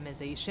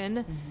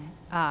victimization,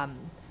 mm-hmm.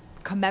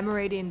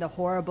 Commemorating the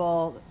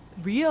horrible,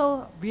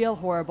 real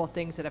horrible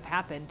things that have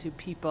happened to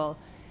people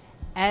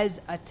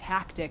as a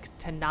tactic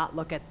to not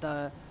look at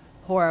the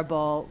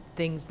horrible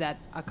things that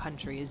a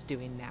country is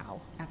doing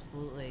now.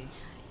 Absolutely.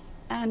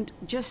 And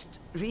just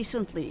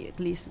recently, at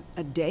least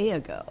a day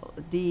ago,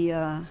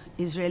 the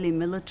Israeli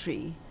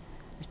military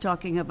is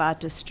talking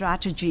about a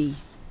strategy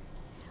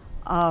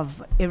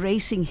of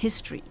erasing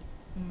history.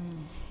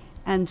 Mm.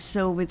 And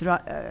so with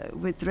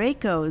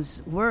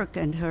Reiko's work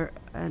and her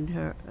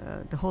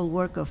the whole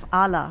work of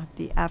ALA,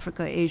 the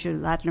Africa, Asia,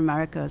 Latin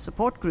America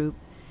support group,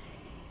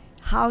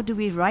 how do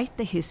we write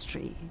the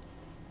history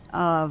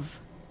of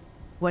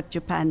what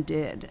Japan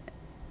did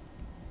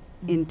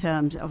in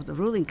terms of the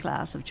ruling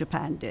class of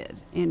Japan did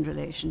in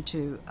relation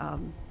to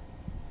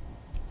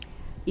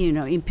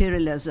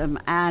imperialism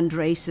and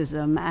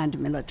racism and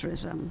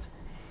militarism.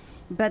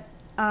 But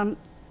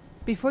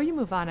before you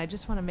move on, I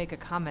just want to make a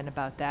comment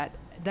about that.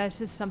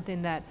 This is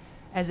something that,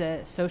 as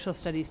a social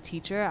studies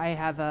teacher, I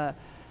have a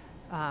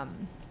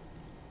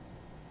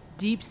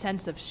deep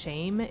sense of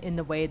shame in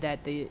the way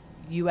that the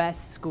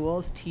U.S.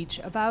 schools teach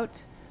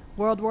about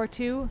World War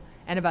II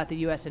and about the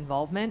U.S.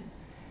 involvement.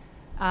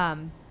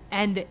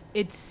 And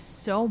it's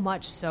so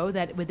much so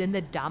that within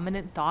the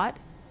dominant thought,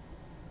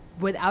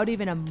 without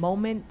even a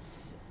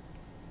moment's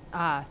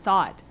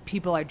thought,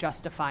 people are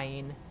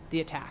justifying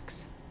the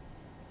attacks.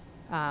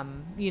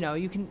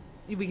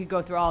 We could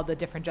go through all the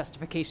different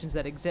justifications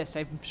that exist.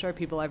 I'm sure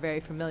people are very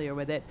familiar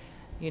with it.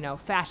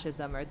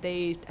 Fascism, or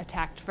they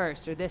attacked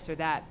first, or this or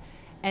that.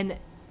 And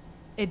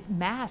it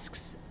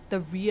masks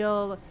the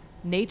real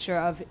nature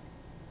of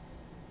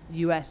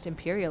U.S.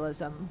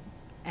 imperialism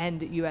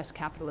and U.S.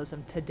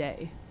 capitalism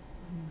today.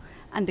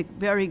 And the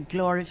very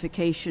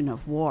glorification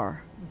of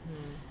war.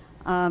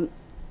 Mm-hmm.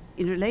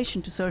 In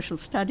relation to social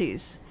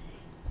studies,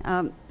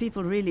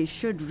 people really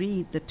should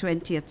read the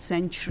 20th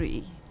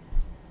Century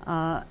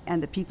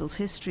and the People's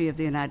History of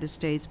the United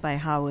States by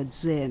Howard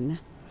Zinn.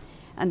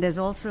 And there's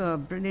also a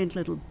brilliant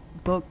little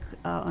book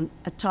on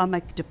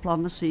atomic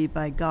diplomacy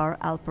by Gar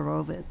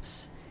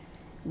Alperovitz,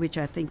 which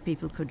I think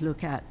people could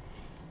look at.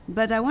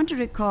 But I want to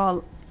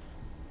recall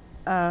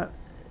a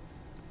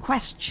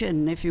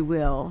question, if you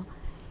will,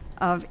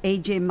 of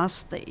A.J.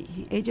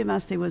 Muste. A.J.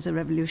 Muste was a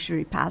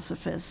revolutionary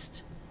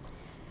pacifist.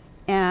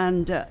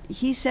 And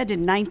he said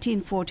in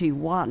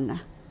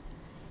 1941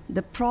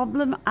 The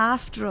problem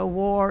after a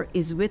war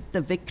is with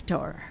the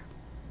victor.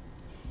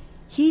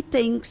 He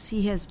thinks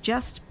he has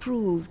just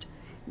proved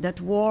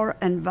that war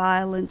and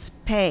violence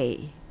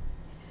pay.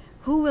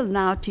 Who will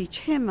now teach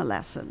him a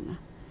lesson?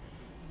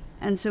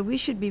 And so we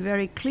should be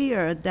very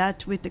clear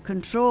that with the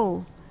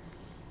control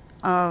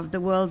of the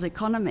world's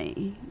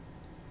economy,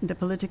 the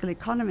political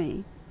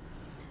economy,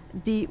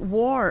 the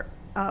war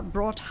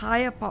brought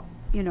higher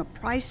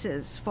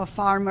prices for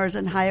farmers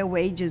and higher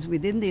wages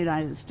within the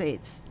United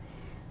States.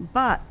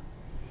 But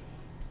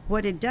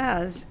what it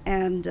does,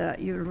 and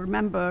you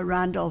remember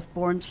Randolph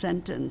Bourne's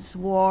sentence,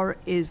 war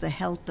is the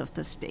health of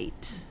the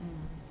state.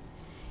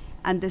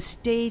 And the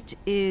state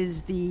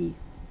is the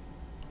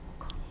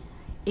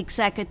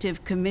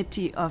executive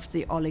committee of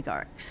the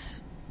oligarchs.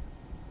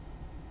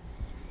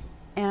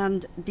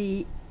 And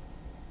the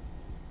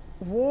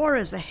war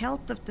is the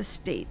health of the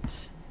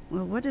state.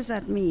 Well, what does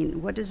that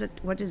mean? What does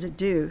it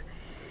do?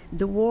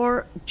 The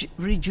war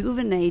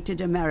rejuvenated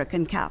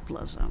American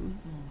capitalism.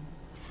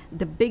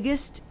 The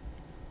biggest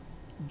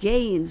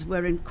gains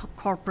were in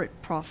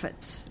corporate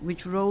profits,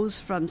 which rose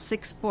from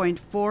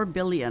 $6.4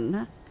 billion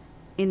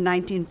in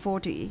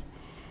 1940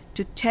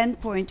 to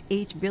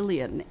 $10.8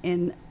 billion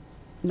in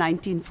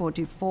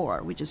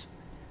 1944, which is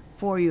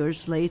 4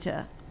 years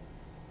later.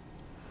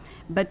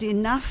 But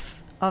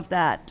enough of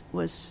that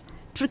was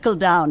trickled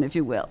down, if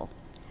you will,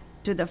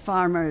 to the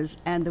farmers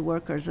and the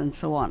workers and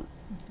so on,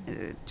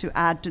 to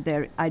add to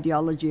their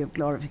ideology of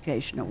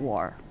glorification of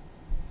war.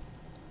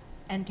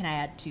 And can I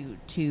add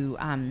to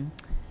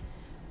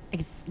I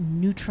guess,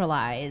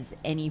 neutralize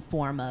any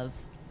form of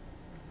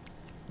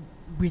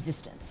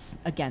resistance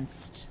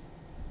against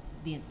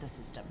the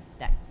system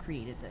that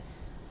created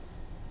this?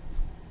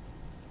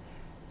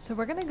 So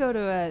we're going to go to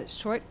a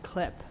short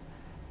clip.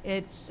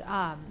 It's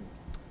a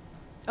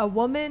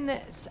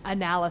woman's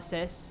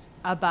analysis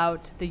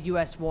about the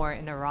U.S. war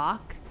in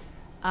Iraq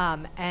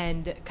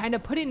and kind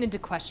of putting into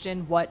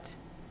question what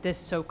this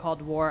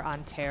so-called war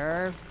on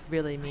terror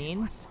really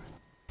means.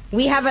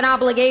 We have an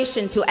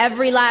obligation to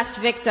every last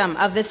victim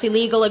of this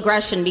illegal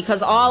aggression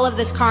because all of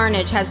this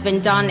carnage has been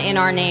done in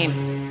our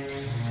name.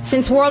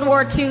 Since World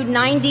War II,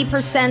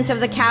 90% of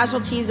the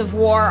casualties of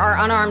war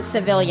are unarmed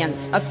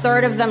civilians, a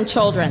third of them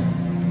children.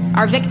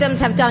 Our victims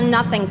have done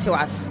nothing to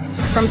us.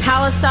 From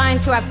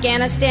Palestine to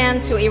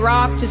Afghanistan to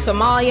Iraq to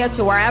Somalia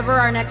to wherever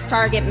our next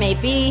target may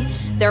be,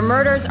 their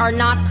murders are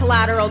not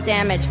collateral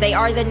damage. They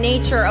are the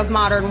nature of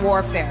modern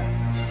warfare.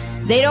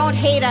 They don't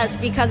hate us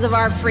because of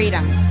our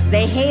freedoms.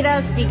 They hate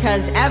us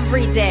because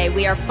every day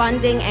we are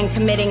funding and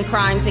committing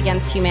crimes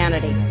against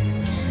humanity.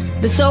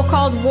 The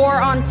so-called war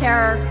on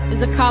terror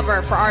is a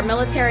cover for our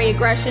military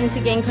aggression to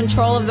gain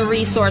control of the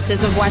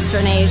resources of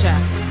Western Asia.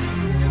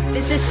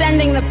 This is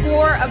sending the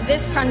poor of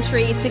this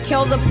country to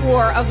kill the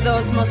poor of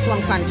those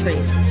Muslim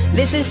countries.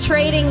 This is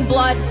trading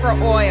blood for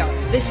oil.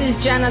 This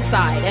is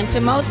genocide, and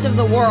to most of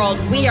the world,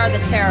 we are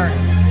the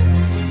terrorists.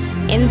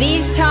 In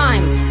these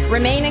times,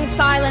 remaining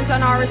silent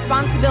on our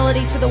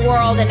responsibility to the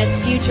world and its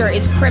future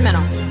is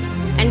criminal.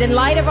 And in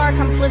light of our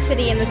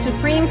complicity in the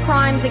supreme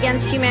crimes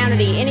against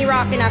humanity in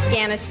Iraq and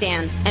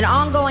Afghanistan and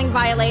ongoing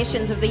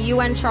violations of the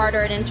UN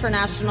Charter and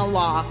international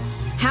law,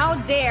 how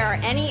dare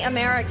any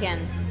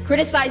American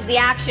criticize the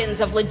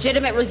actions of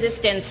legitimate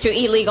resistance to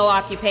illegal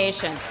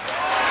occupation?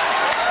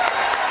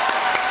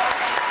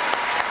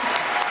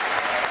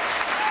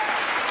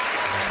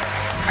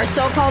 Our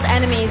so-called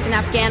enemies in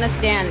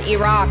Afghanistan,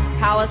 Iraq,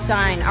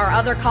 Palestine, our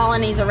other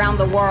colonies around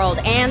the world,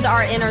 and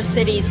our inner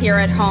cities here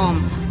at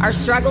home are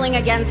struggling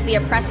against the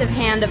oppressive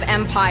hand of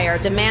empire,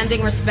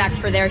 demanding respect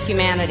for their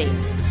humanity.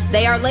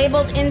 They are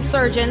labeled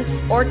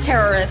insurgents or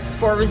terrorists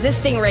for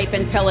resisting rape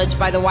and pillage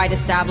by the white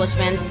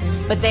establishment,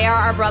 but they are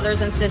our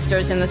brothers and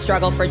sisters in the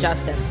struggle for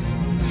justice.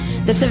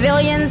 The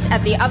civilians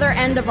at the other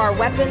end of our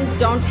weapons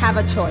don't have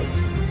a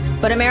choice,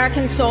 but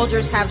American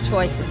soldiers have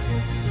choices.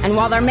 And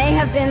while there may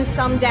have been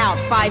some doubt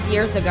 5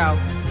 years ago,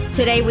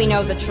 today we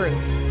know the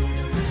truth.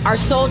 Our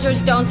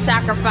soldiers don't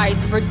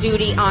sacrifice for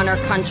duty,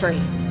 honor, country.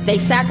 They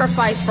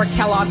sacrifice for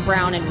Kellogg,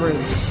 Brown, and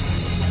Root.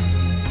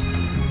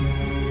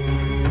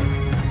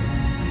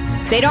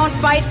 They don't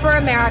fight for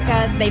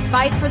America, they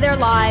fight for their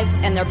lives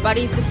and their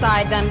buddies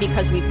beside them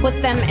because we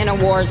put them in a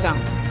war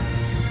zone.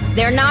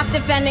 They're not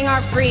defending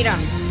our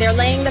freedoms. They're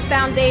laying the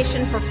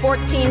foundation for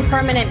 14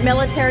 permanent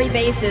military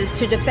bases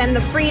to defend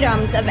the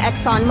freedoms of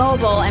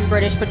ExxonMobil and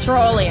British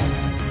Petroleum.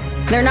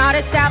 They're not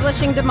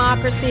establishing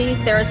democracy.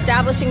 They're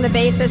establishing the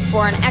basis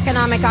for an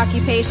economic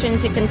occupation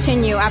to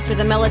continue after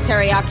the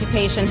military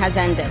occupation has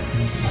ended.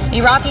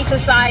 Iraqi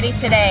society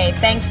today,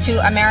 thanks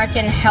to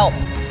American help,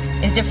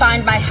 is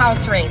defined by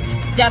house raids,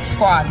 death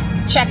squads,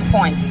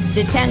 checkpoints,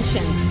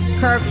 detentions,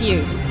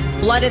 curfews,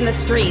 blood in the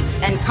streets,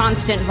 and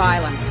constant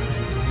violence.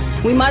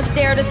 We must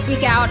dare to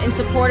speak out in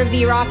support of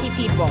the Iraqi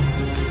people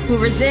who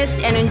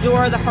resist and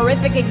endure the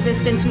horrific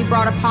existence we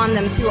brought upon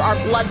them through our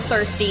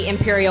bloodthirsty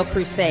imperial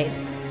crusade.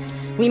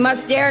 We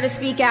must dare to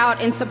speak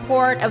out in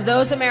support of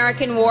those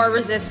American war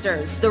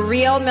resistors, the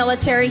real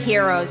military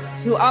heroes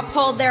who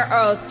uphold their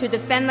oath to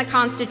defend the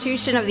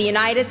Constitution of the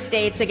United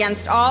States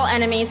against all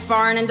enemies,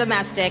 foreign and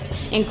domestic,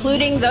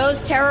 including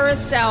those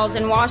terrorist cells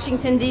in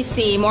Washington,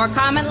 D.C., more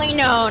commonly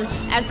known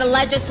as the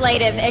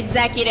legislative,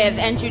 executive,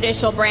 and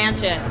judicial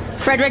branches.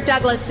 Frederick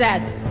Douglass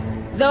said,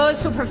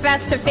 "Those who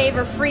profess to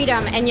favor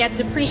freedom and yet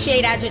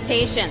depreciate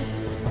agitation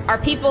are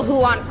people who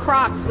want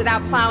crops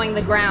without plowing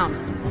the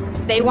ground.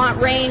 They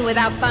want rain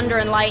without thunder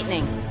and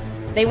lightning.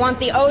 They want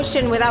the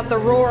ocean without the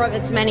roar of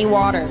its many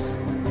waters.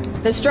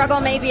 The struggle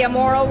may be a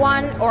moral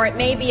one, or it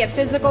may be a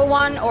physical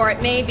one, or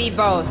it may be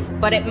both,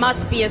 but it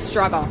must be a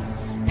struggle.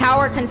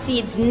 Power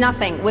concedes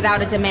nothing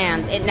without a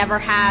demand. It never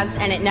has,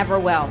 and it never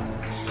will.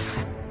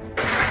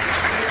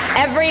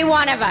 Every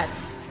one of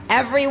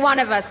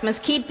us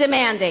must keep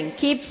demanding,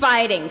 keep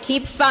fighting,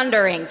 keep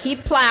thundering,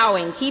 keep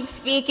plowing, keep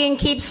speaking,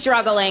 keep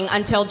struggling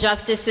until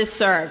justice is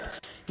served.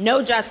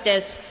 No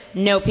justice,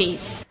 no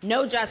peace.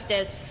 No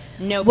justice,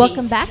 no peace."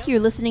 Welcome back.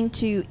 You're listening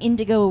to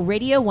Indigo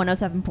Radio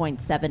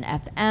 107.7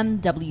 FM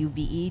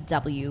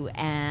WVEW,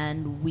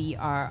 and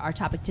our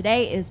topic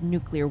today is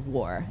nuclear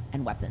war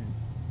and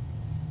weapons.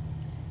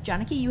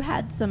 Janaki, you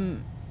had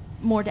some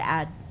more to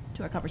add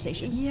to our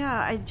conversation.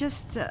 Yeah, I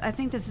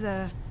think this is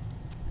a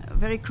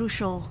very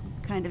crucial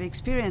kind of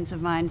experience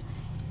of mine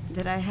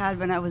that I had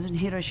when I was in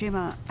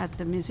Hiroshima at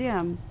the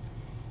museum.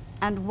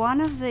 And one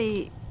of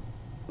the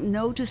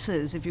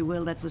notices, if you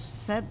will, that was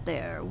said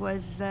there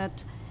was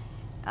that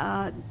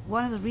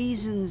one of the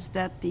reasons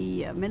that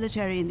the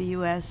military in the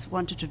U.S.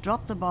 wanted to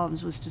drop the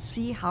bombs was to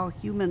see how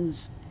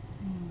humans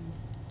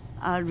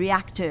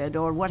reacted,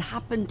 or what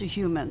happened to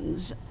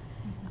humans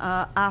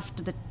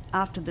after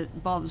the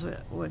bombs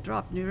were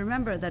dropped. And you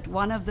remember that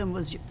one of them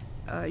was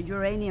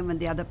uranium and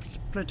the other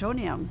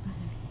plutonium.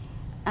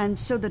 And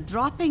so the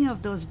dropping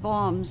of those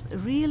bombs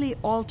really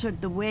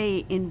altered the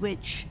way in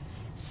which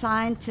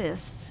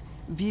scientists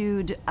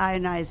viewed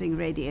ionizing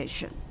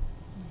radiation.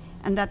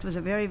 And that was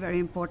a very, very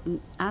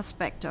important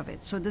aspect of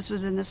it. So this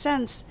was, in a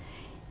sense,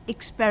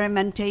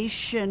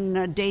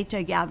 experimentation,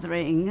 data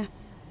gathering.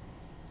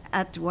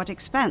 At what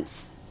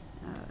expense?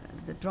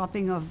 The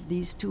dropping of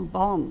these two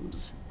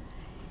bombs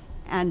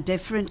and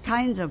different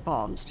kinds of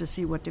bombs to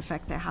see what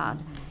effect they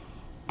had.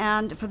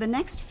 And for the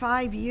next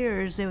 5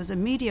 years, there was a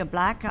media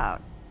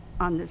blackout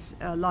on this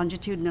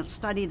longitudinal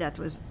study that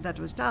was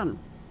done.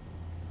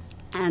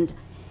 And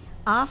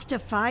after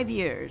 5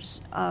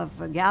 years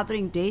of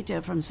gathering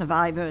data from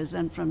survivors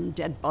and from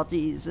dead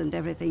bodies and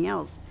everything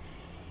else,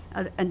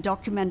 and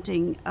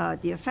documenting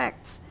the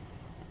effects,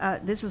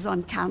 this was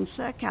on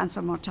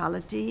cancer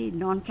mortality,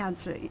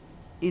 non-cancer,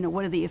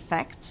 what are the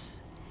effects?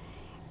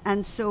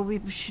 And so we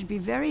should be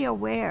very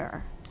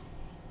aware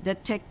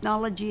that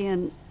technology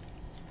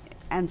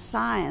and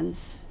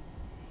science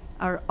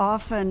are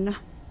often,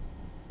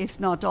 if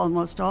not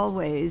almost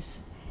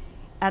always,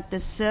 at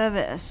the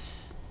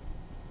service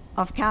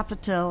of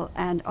capital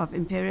and of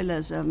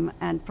imperialism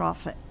and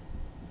profit.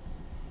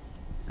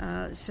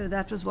 So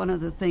that was one of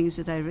the things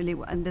that I really...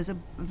 And there's a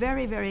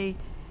very, very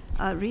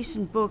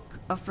recent book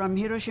From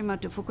Hiroshima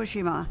to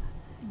Fukushima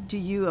to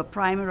You, a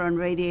primer on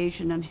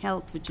radiation and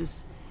health, which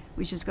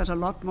has got a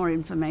lot more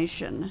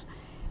information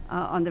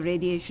on the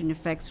radiation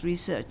effects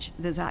research.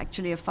 There's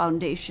actually a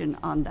foundation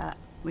on that,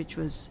 which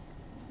has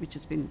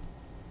been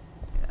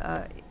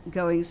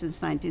going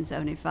since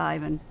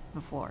 1975 and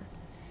before.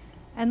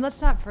 And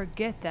let's not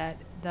forget that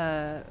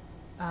the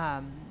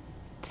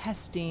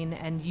testing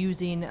and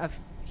using of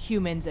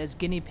humans as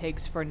guinea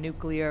pigs for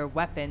nuclear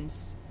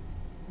weapons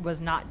was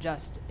not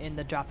just in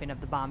the dropping of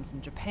the bombs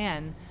in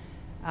Japan.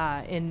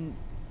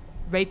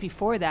 Right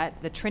before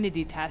that, the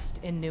Trinity test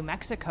in New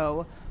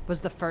Mexico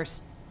was the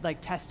first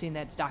testing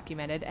that's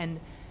documented.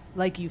 And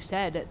like you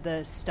said,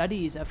 the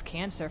studies of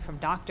cancer from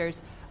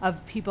doctors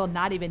of people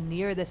not even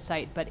near the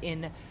site, but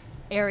in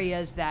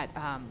areas that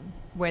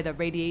where the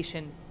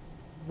radiation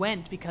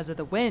went because of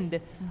the wind,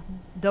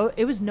 though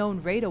it was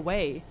known right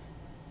away,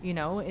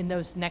 in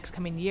those next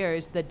coming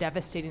years, the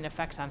devastating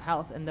effects on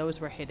health, and those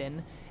were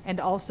hidden. And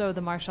also the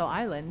Marshall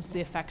Islands,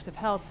 the effects of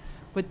health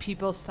with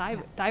people's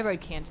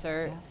thyroid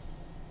cancer.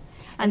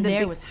 And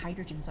there was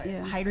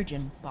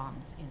hydrogen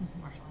bombs in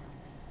Marshall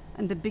Islands.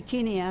 And the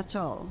Bikini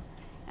Atoll,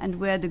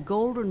 and where the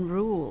Golden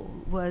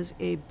Rule was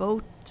a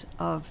boat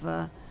of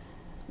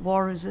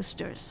war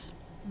resistors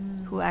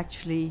who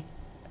actually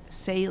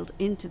sailed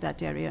into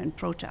that area in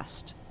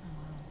protest.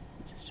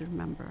 Just to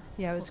remember.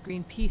 Yeah, it was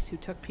Greenpeace who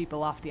took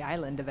people off the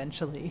island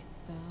eventually.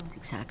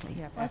 Exactly.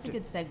 Yeah, that's a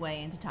good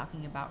segue into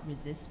talking about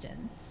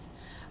resistance.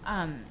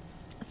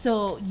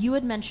 So you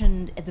had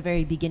mentioned at the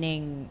very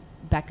beginning,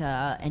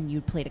 Becca, and you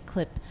played a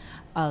clip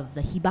of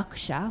the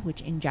hibakusha,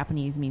 which in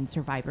Japanese means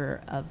survivor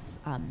of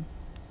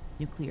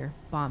nuclear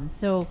bombs.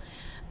 So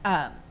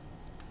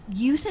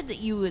you said that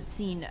you had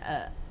seen,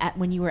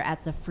 when you were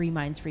at the Free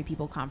Minds, Free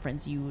People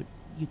conference, you'd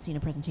seen a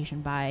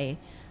presentation by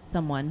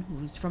someone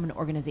who's from an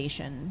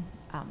organization.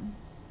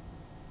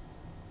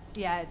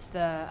 Yeah, it's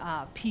the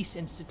Peace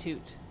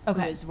Institute, who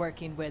is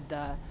working with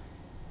the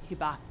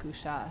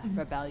Hibakusha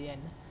Rebellion,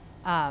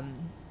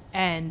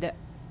 and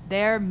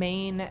their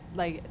main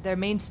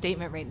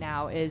statement right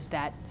now is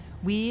that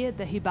we,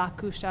 the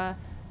Hibakusha,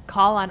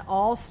 call on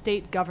all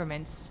state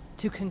governments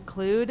to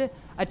conclude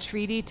a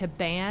treaty to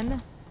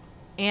ban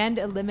and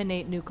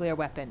eliminate nuclear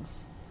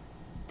weapons.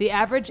 The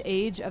average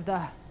age of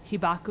the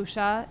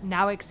Hibakusha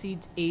now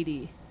exceeds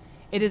 80.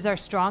 It is our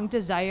strong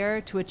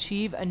desire to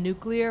achieve a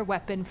nuclear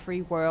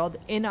weapon-free world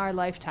in our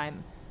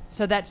lifetime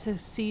so that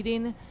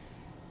succeeding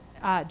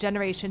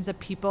generations of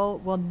people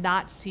will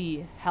not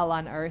see hell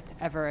on earth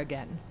ever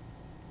again.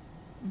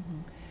 Mm-hmm.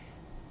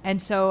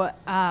 And so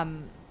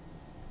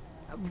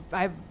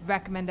I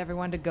recommend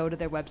everyone to go to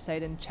their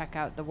website and check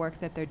out the work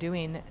that they're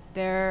doing.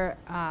 They're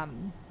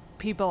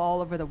people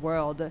all over the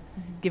world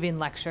giving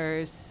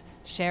lectures,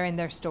 sharing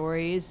their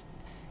stories,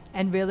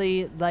 and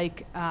really,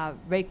 like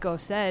Reiko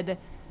said,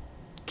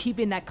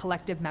 keeping that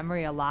collective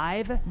memory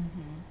alive.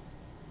 Mm-hmm.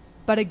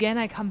 But again,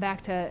 I come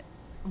back to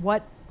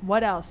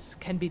what else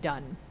can be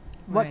done?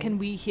 Right. What can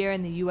we here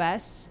in the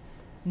U.S.,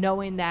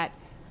 knowing that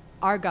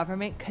our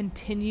government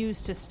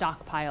continues to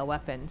stockpile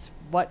weapons,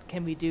 what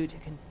can we do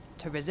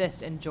to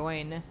resist and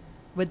join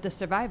with the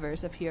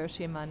survivors of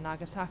Hiroshima and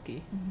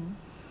Nagasaki? Mm-hmm.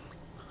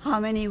 How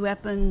many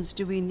weapons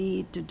do we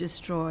need to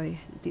destroy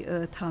the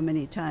earth how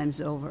many times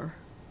over?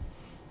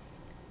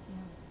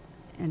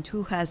 Yeah. And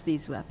who has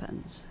these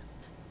weapons?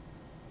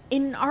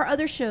 In our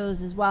other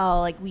shows as well,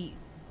 like we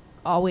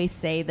always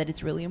say that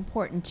it's really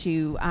important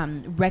to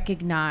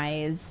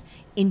recognize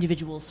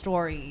individual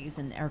stories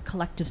and or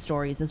collective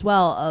stories as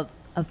well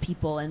of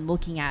people and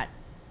looking at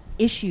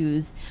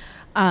issues.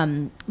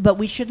 But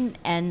we shouldn't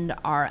end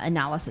our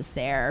analysis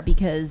there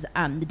because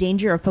the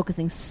danger of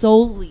focusing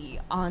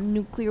solely on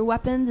nuclear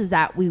weapons is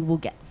that we will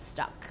get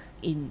stuck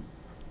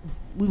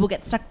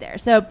there.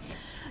 So,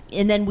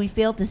 and then we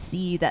fail to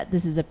see that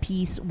this is a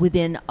piece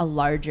within a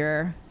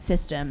larger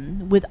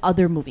system with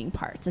other moving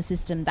parts, a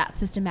system that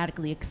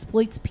systematically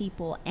exploits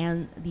people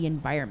and the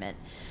environment.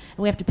 And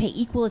we have to pay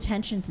equal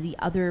attention to the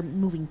other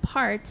moving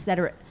parts that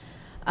are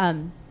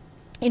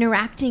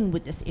interacting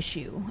with this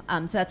issue.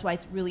 So that's why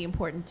it's really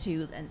important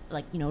to,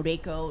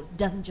 Reiko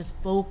doesn't just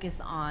focus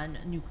on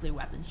nuclear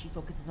weapons. She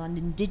focuses on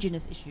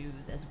indigenous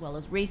issues as well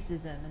as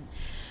racism,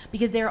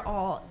 because they're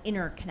all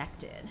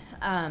interconnected.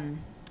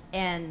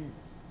 And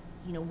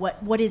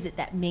what is it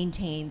that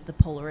maintains the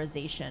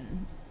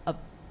polarization of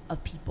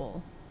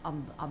people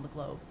on the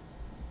globe?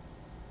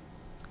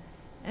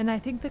 And I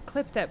think the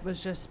clip that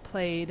was just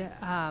played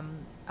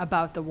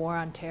about the war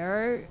on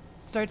terror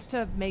starts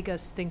to make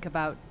us think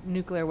about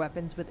nuclear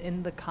weapons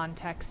within the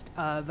context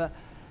of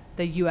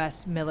the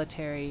U.S.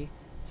 military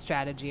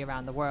strategy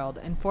around the world.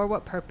 And for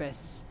what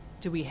purpose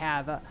do we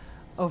have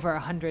over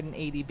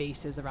 180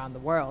 bases around the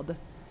world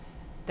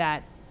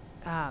that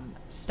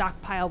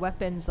stockpile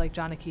weapons? Like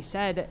Janaki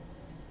said,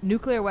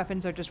 nuclear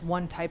weapons are just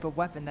one type of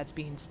weapon that's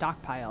being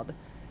stockpiled.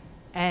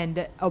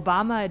 And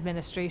Obama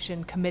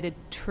administration committed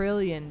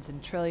trillions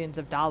and trillions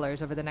of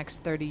dollars over the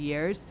next 30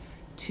 years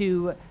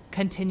to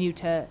continue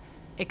to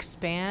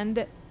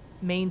expand,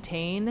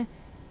 maintain,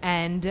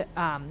 and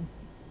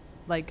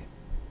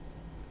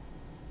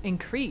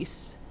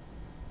increase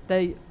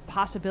the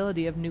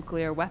possibility of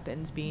nuclear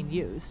weapons being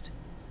used.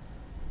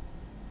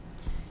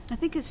 I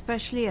think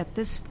especially at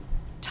this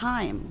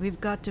time, we've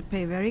got to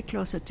pay very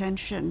close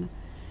attention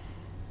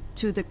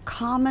to the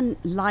common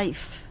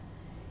life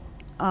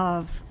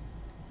of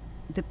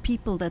the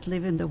people that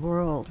live in the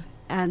world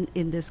and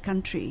in this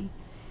country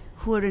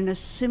who are in a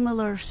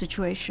similar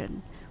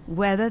situation,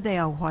 whether they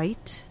are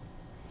white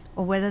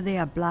or whether they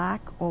are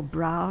black or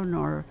brown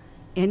or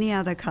any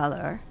other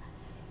color,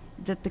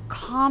 that the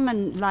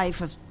common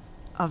life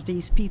of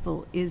these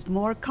people is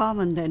more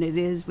common than it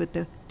is with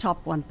the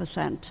top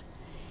 1%.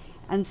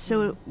 And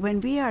so when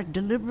we are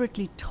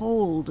deliberately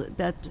told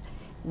that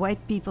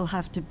white people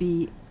have to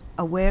be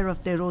aware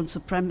of their own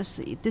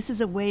supremacy, this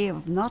is a way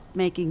of not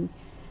making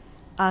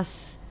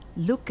us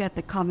look at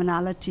the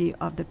commonality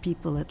of the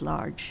people at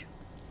large.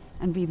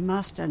 And we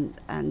must, and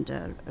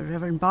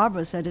Reverend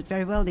Barbara said it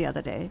very well the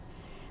other day,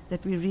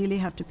 that we really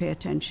have to pay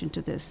attention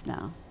to this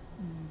now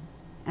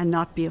and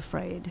not be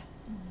afraid.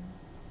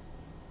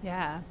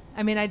 Yeah.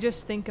 I mean, I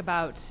just think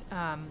about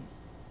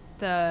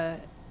the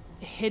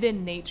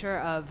hidden nature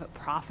of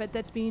profit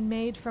that's being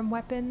made from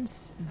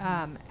weapons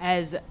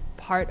as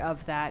part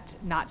of that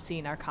not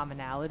seeing our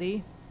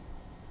commonality.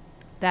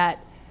 That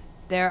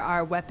there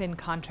are weapon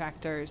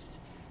contractors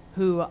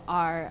who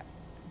are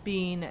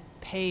being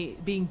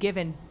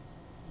given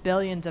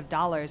billions of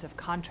dollars of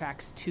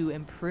contracts to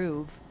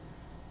improve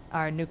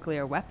our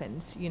nuclear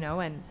weapons,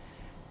 and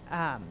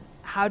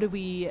how do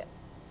we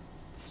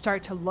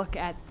start to look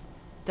at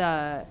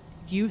the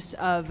use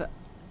of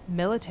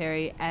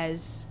military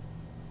as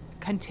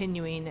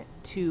continuing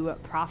to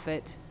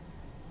profit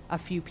a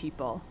few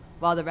people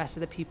while the rest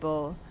of the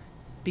people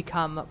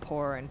become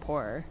poorer and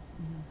poorer?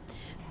 Mm-hmm.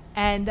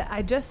 And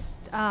I just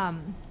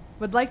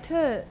would like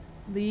to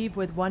leave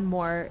with one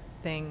more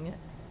thing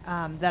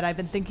that I've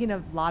been thinking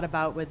a lot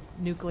about with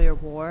nuclear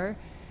war,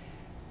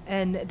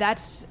 and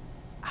that's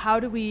how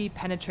do we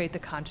penetrate the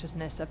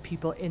consciousness of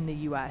people in the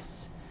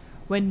U.S.?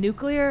 When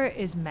nuclear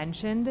is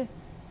mentioned,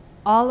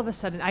 all of a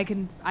sudden,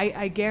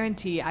 I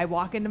guarantee I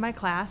walk into my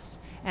class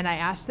and I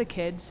ask the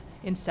kids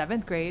in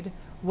 7th grade,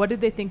 what do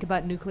they think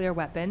about nuclear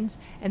weapons?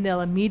 And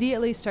they'll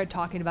immediately start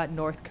talking about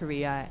North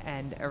Korea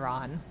and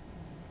Iran.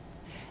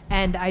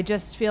 And I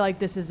just feel like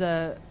this is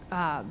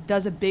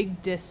does a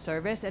big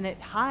disservice, and it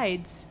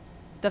hides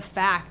the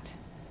fact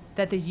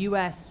that the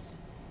U.S.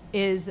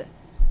 is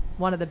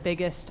one of the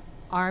biggest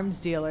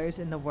arms dealers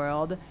in the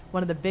world,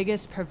 one of the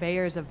biggest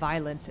purveyors of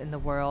violence in the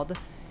world,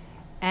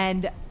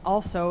 and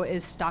also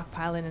is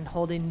stockpiling and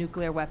holding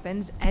nuclear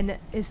weapons and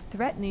is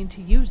threatening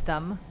to use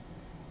them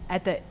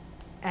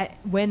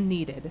when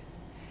needed.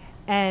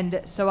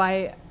 And so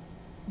I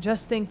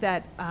just think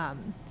that,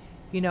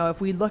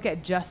 if we look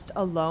at just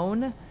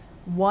alone,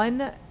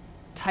 one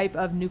type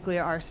of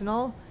nuclear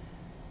arsenal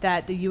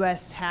that the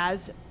U.S.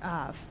 has,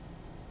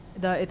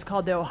 it's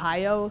called the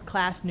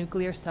Ohio-class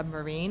nuclear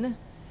submarine.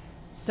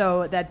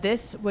 So that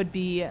this would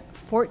be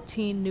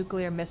 14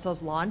 nuclear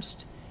missiles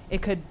launched.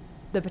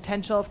 The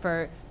potential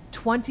for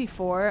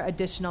 24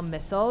 additional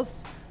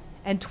missiles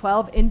and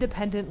 12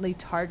 independently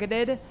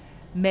targeted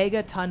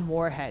megaton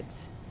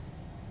warheads.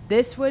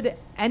 This would,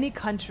 any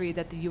country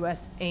that the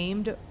U.S.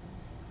 aimed,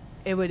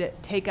 it would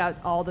take out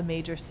all the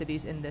major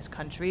cities in this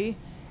country,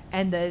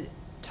 and the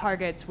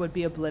targets would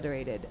be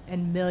obliterated,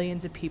 and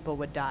millions of people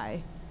would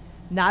die.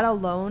 Not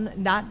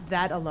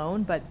that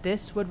alone, but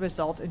this would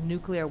result in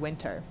nuclear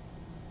winter.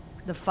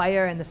 The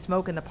fire and the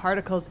smoke and the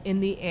particles in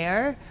the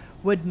air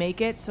would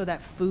make it so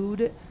that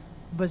food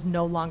was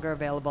no longer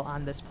available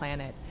on this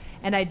planet.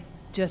 And I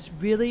just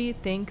really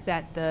think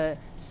that the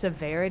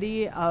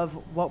severity of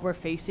what we're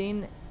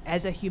facing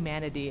as a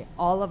humanity,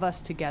 all of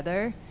us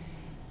together,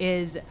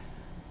 is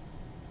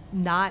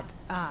not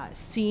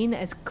seen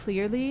as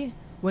clearly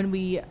when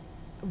we,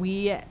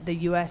 the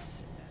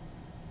U.S.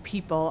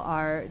 people,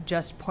 are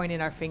just pointing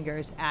our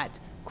fingers at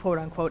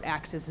quote-unquote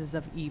axes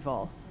of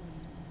evil.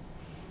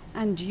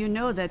 And you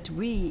know that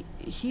we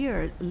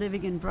here,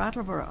 living in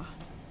Brattleboro,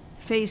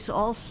 face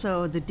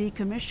also the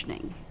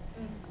decommissioning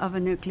of a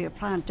nuclear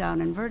plant down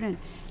in Vernon.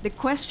 The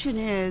question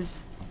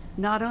is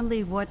not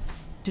only what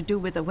to do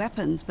with the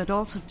weapons, but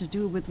also to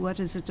do with what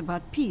is it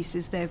about peace.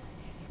 Is there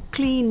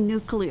clean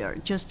nuclear,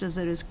 just as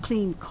there is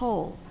clean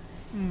coal?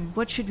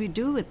 What should we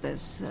do with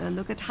this?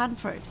 Look at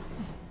Hanford.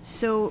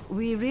 So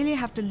we really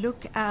have to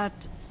look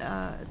at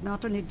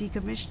not only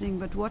decommissioning,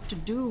 but what to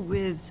do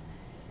with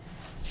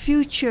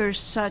future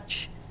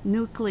such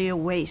nuclear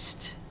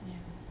waste.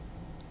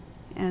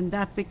 And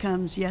that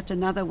becomes yet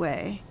another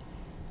way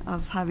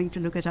of having to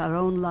look at our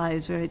own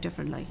lives very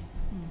differently.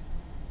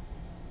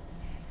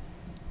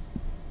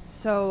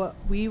 So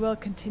we will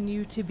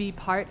continue to be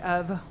part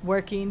of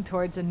working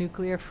towards a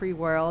nuclear-free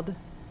world.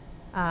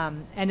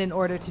 And in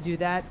order to do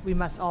that, we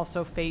must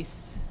also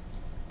face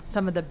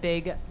some of the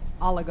big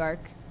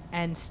oligarch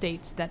and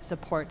states that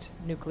support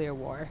nuclear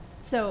war.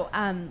 So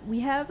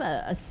we have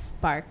a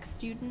Spark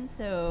student.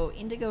 So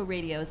Indigo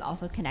Radio is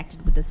also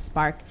connected with the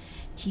Spark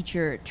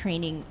Teacher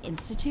Training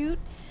Institute.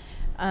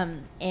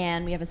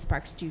 And we have a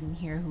Spark student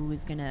here who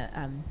is going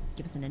to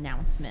give us an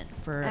announcement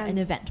for an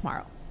event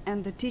tomorrow.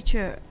 And the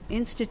Teacher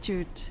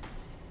Institute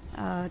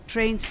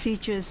trains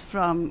teachers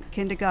from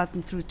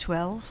kindergarten through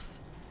 12th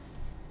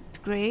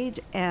grade,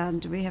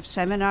 and we have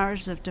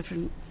seminars at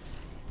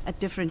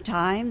different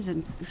times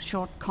and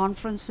short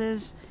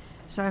conferences.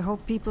 So I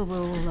hope people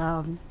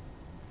will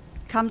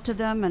come to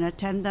them and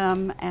attend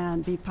them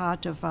and be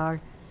part of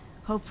our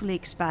hopefully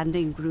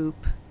expanding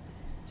group.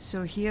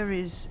 So here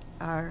is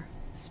our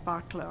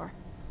sparkler.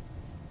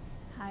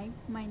 Hi,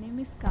 my name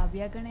is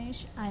Kavya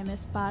Ganesh. I am a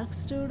Spark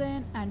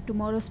student, and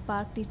tomorrow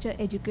Spark Teacher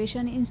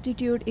Education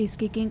Institute is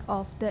kicking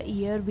off the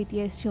year with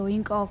a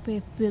showing of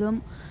a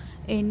film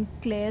in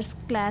Claire's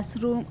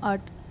classroom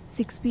at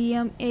 6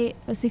 p.m.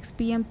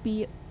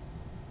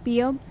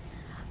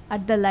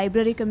 at the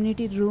library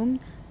community room.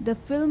 The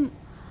film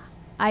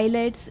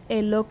highlights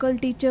a local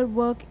teacher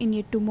work in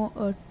a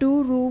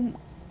two-room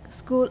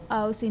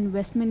schoolhouse in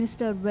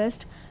Westminster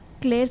West.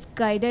 Claire's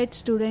guided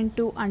students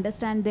to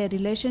understand their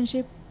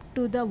relationship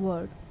to the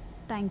world.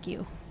 Thank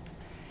you.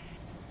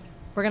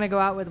 We're going to go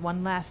out with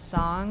one last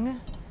song.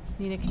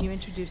 Nina, can you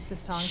introduce the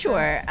song?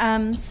 Sure.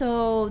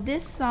 So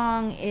this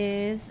song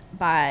is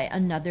by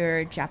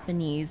another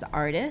Japanese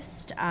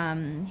artist.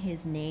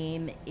 His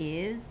name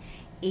is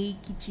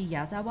Eikichi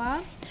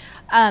Yazawa.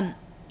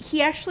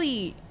 He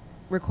actually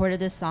recorded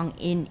this song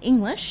in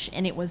English,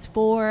 and it was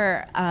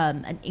for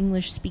an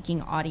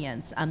English-speaking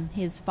audience.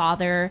 His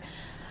father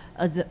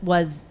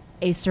was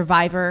a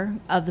survivor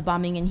of the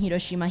bombing in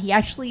Hiroshima. He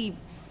actually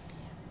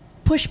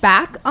pushed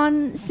back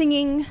on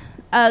singing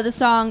the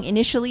song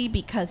initially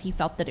because he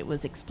felt that it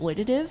was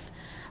exploitative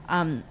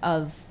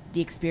of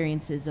the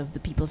experiences of the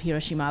people of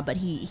Hiroshima, but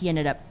he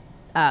ended up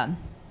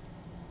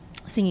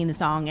singing the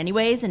song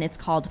anyways, and it's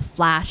called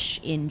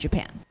Flash in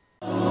Japan.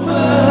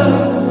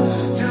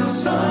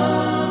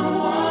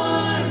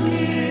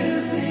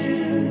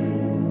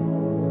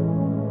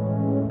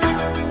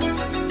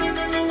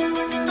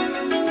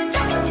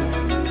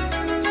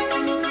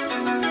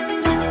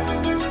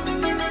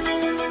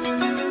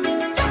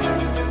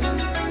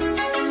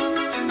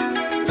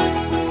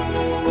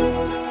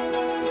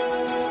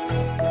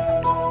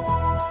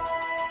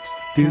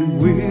 Did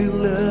we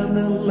learn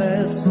a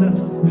lesson?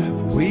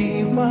 Have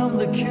we found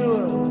the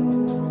cure?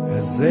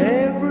 Has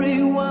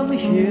everyone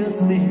here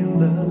seen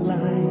the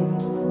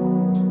light?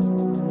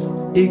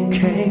 It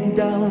came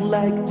down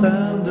like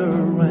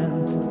thunder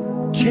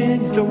and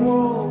changed the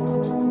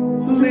world,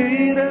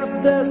 lit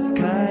up the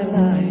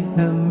skyline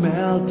and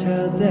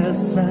melted their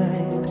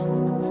sight.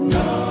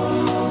 No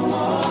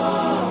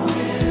war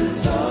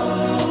is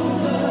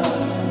over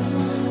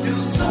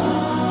till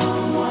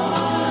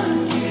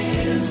someone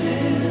gives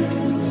in.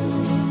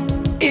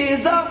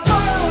 Is the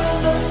fire in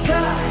the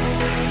sky?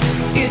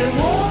 Is it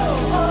war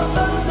or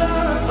thunder?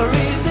 Or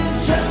is it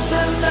just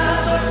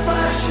another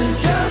flash in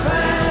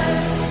Japan?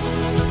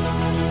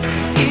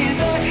 Is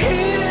there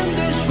heat in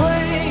this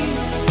rain?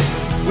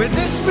 Will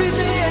this be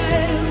the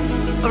end?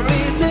 Or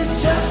is it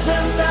just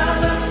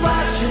another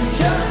flash in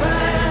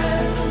Japan?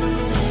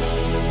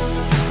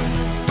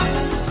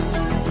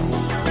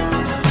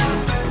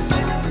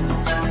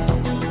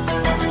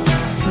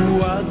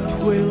 What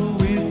will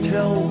we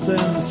tell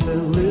them? Say,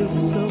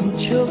 listen,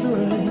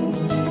 children,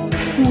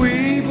 we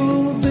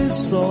blew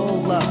this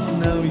all up,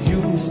 now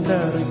you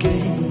start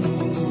again.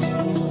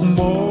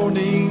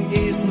 Morning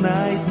is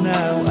night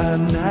now,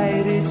 and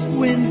night is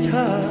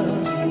winter.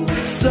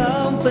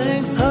 Some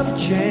things have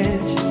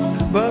changed,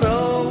 but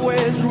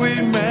always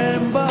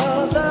remember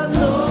that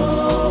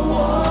no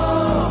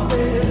war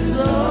is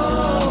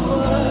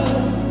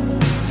over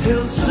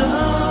till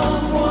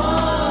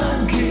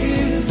someone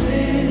gives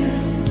in.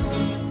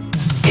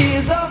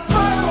 Is the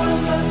fire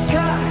in the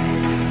sky?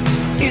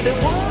 Is it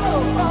war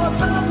or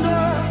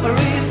thunder? Or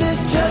is it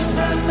just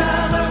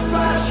another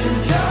flash in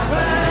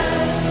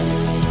Japan?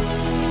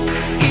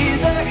 Is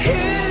there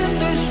heat in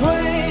this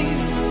rain?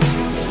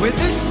 Will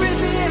this be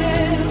the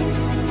end?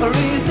 Or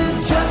is it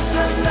just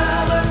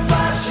another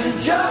flash in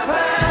Japan?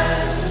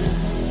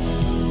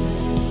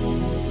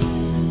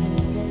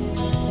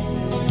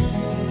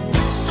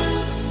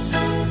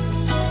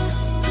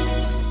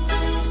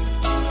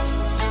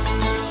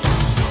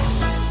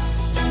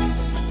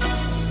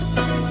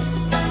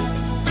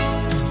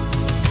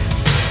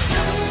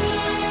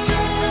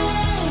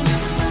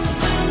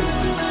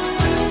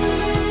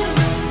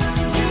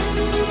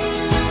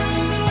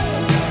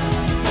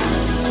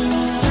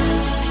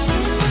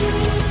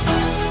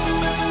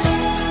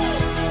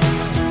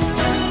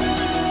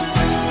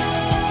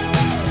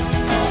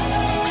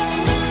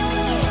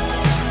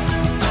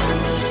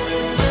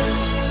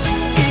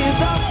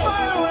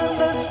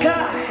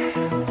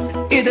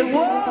 Is it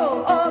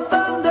war or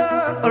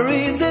thunder, or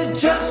is it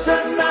just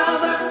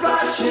another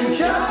flash in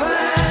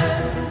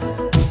Japan?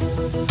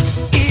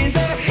 Is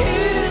there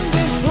heat in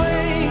this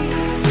rain?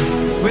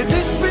 Will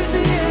this be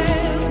the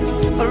end,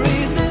 or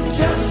is it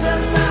just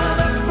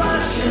another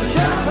flash in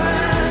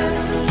Japan?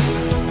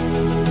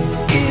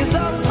 Is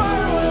the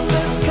fire in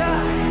the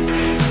sky?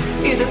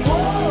 Is it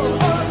war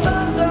or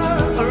thunder,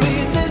 or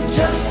is it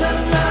just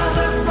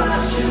another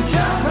flash in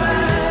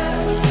Japan?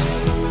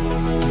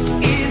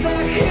 Is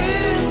there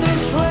heat in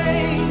this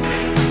rain?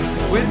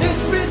 Will this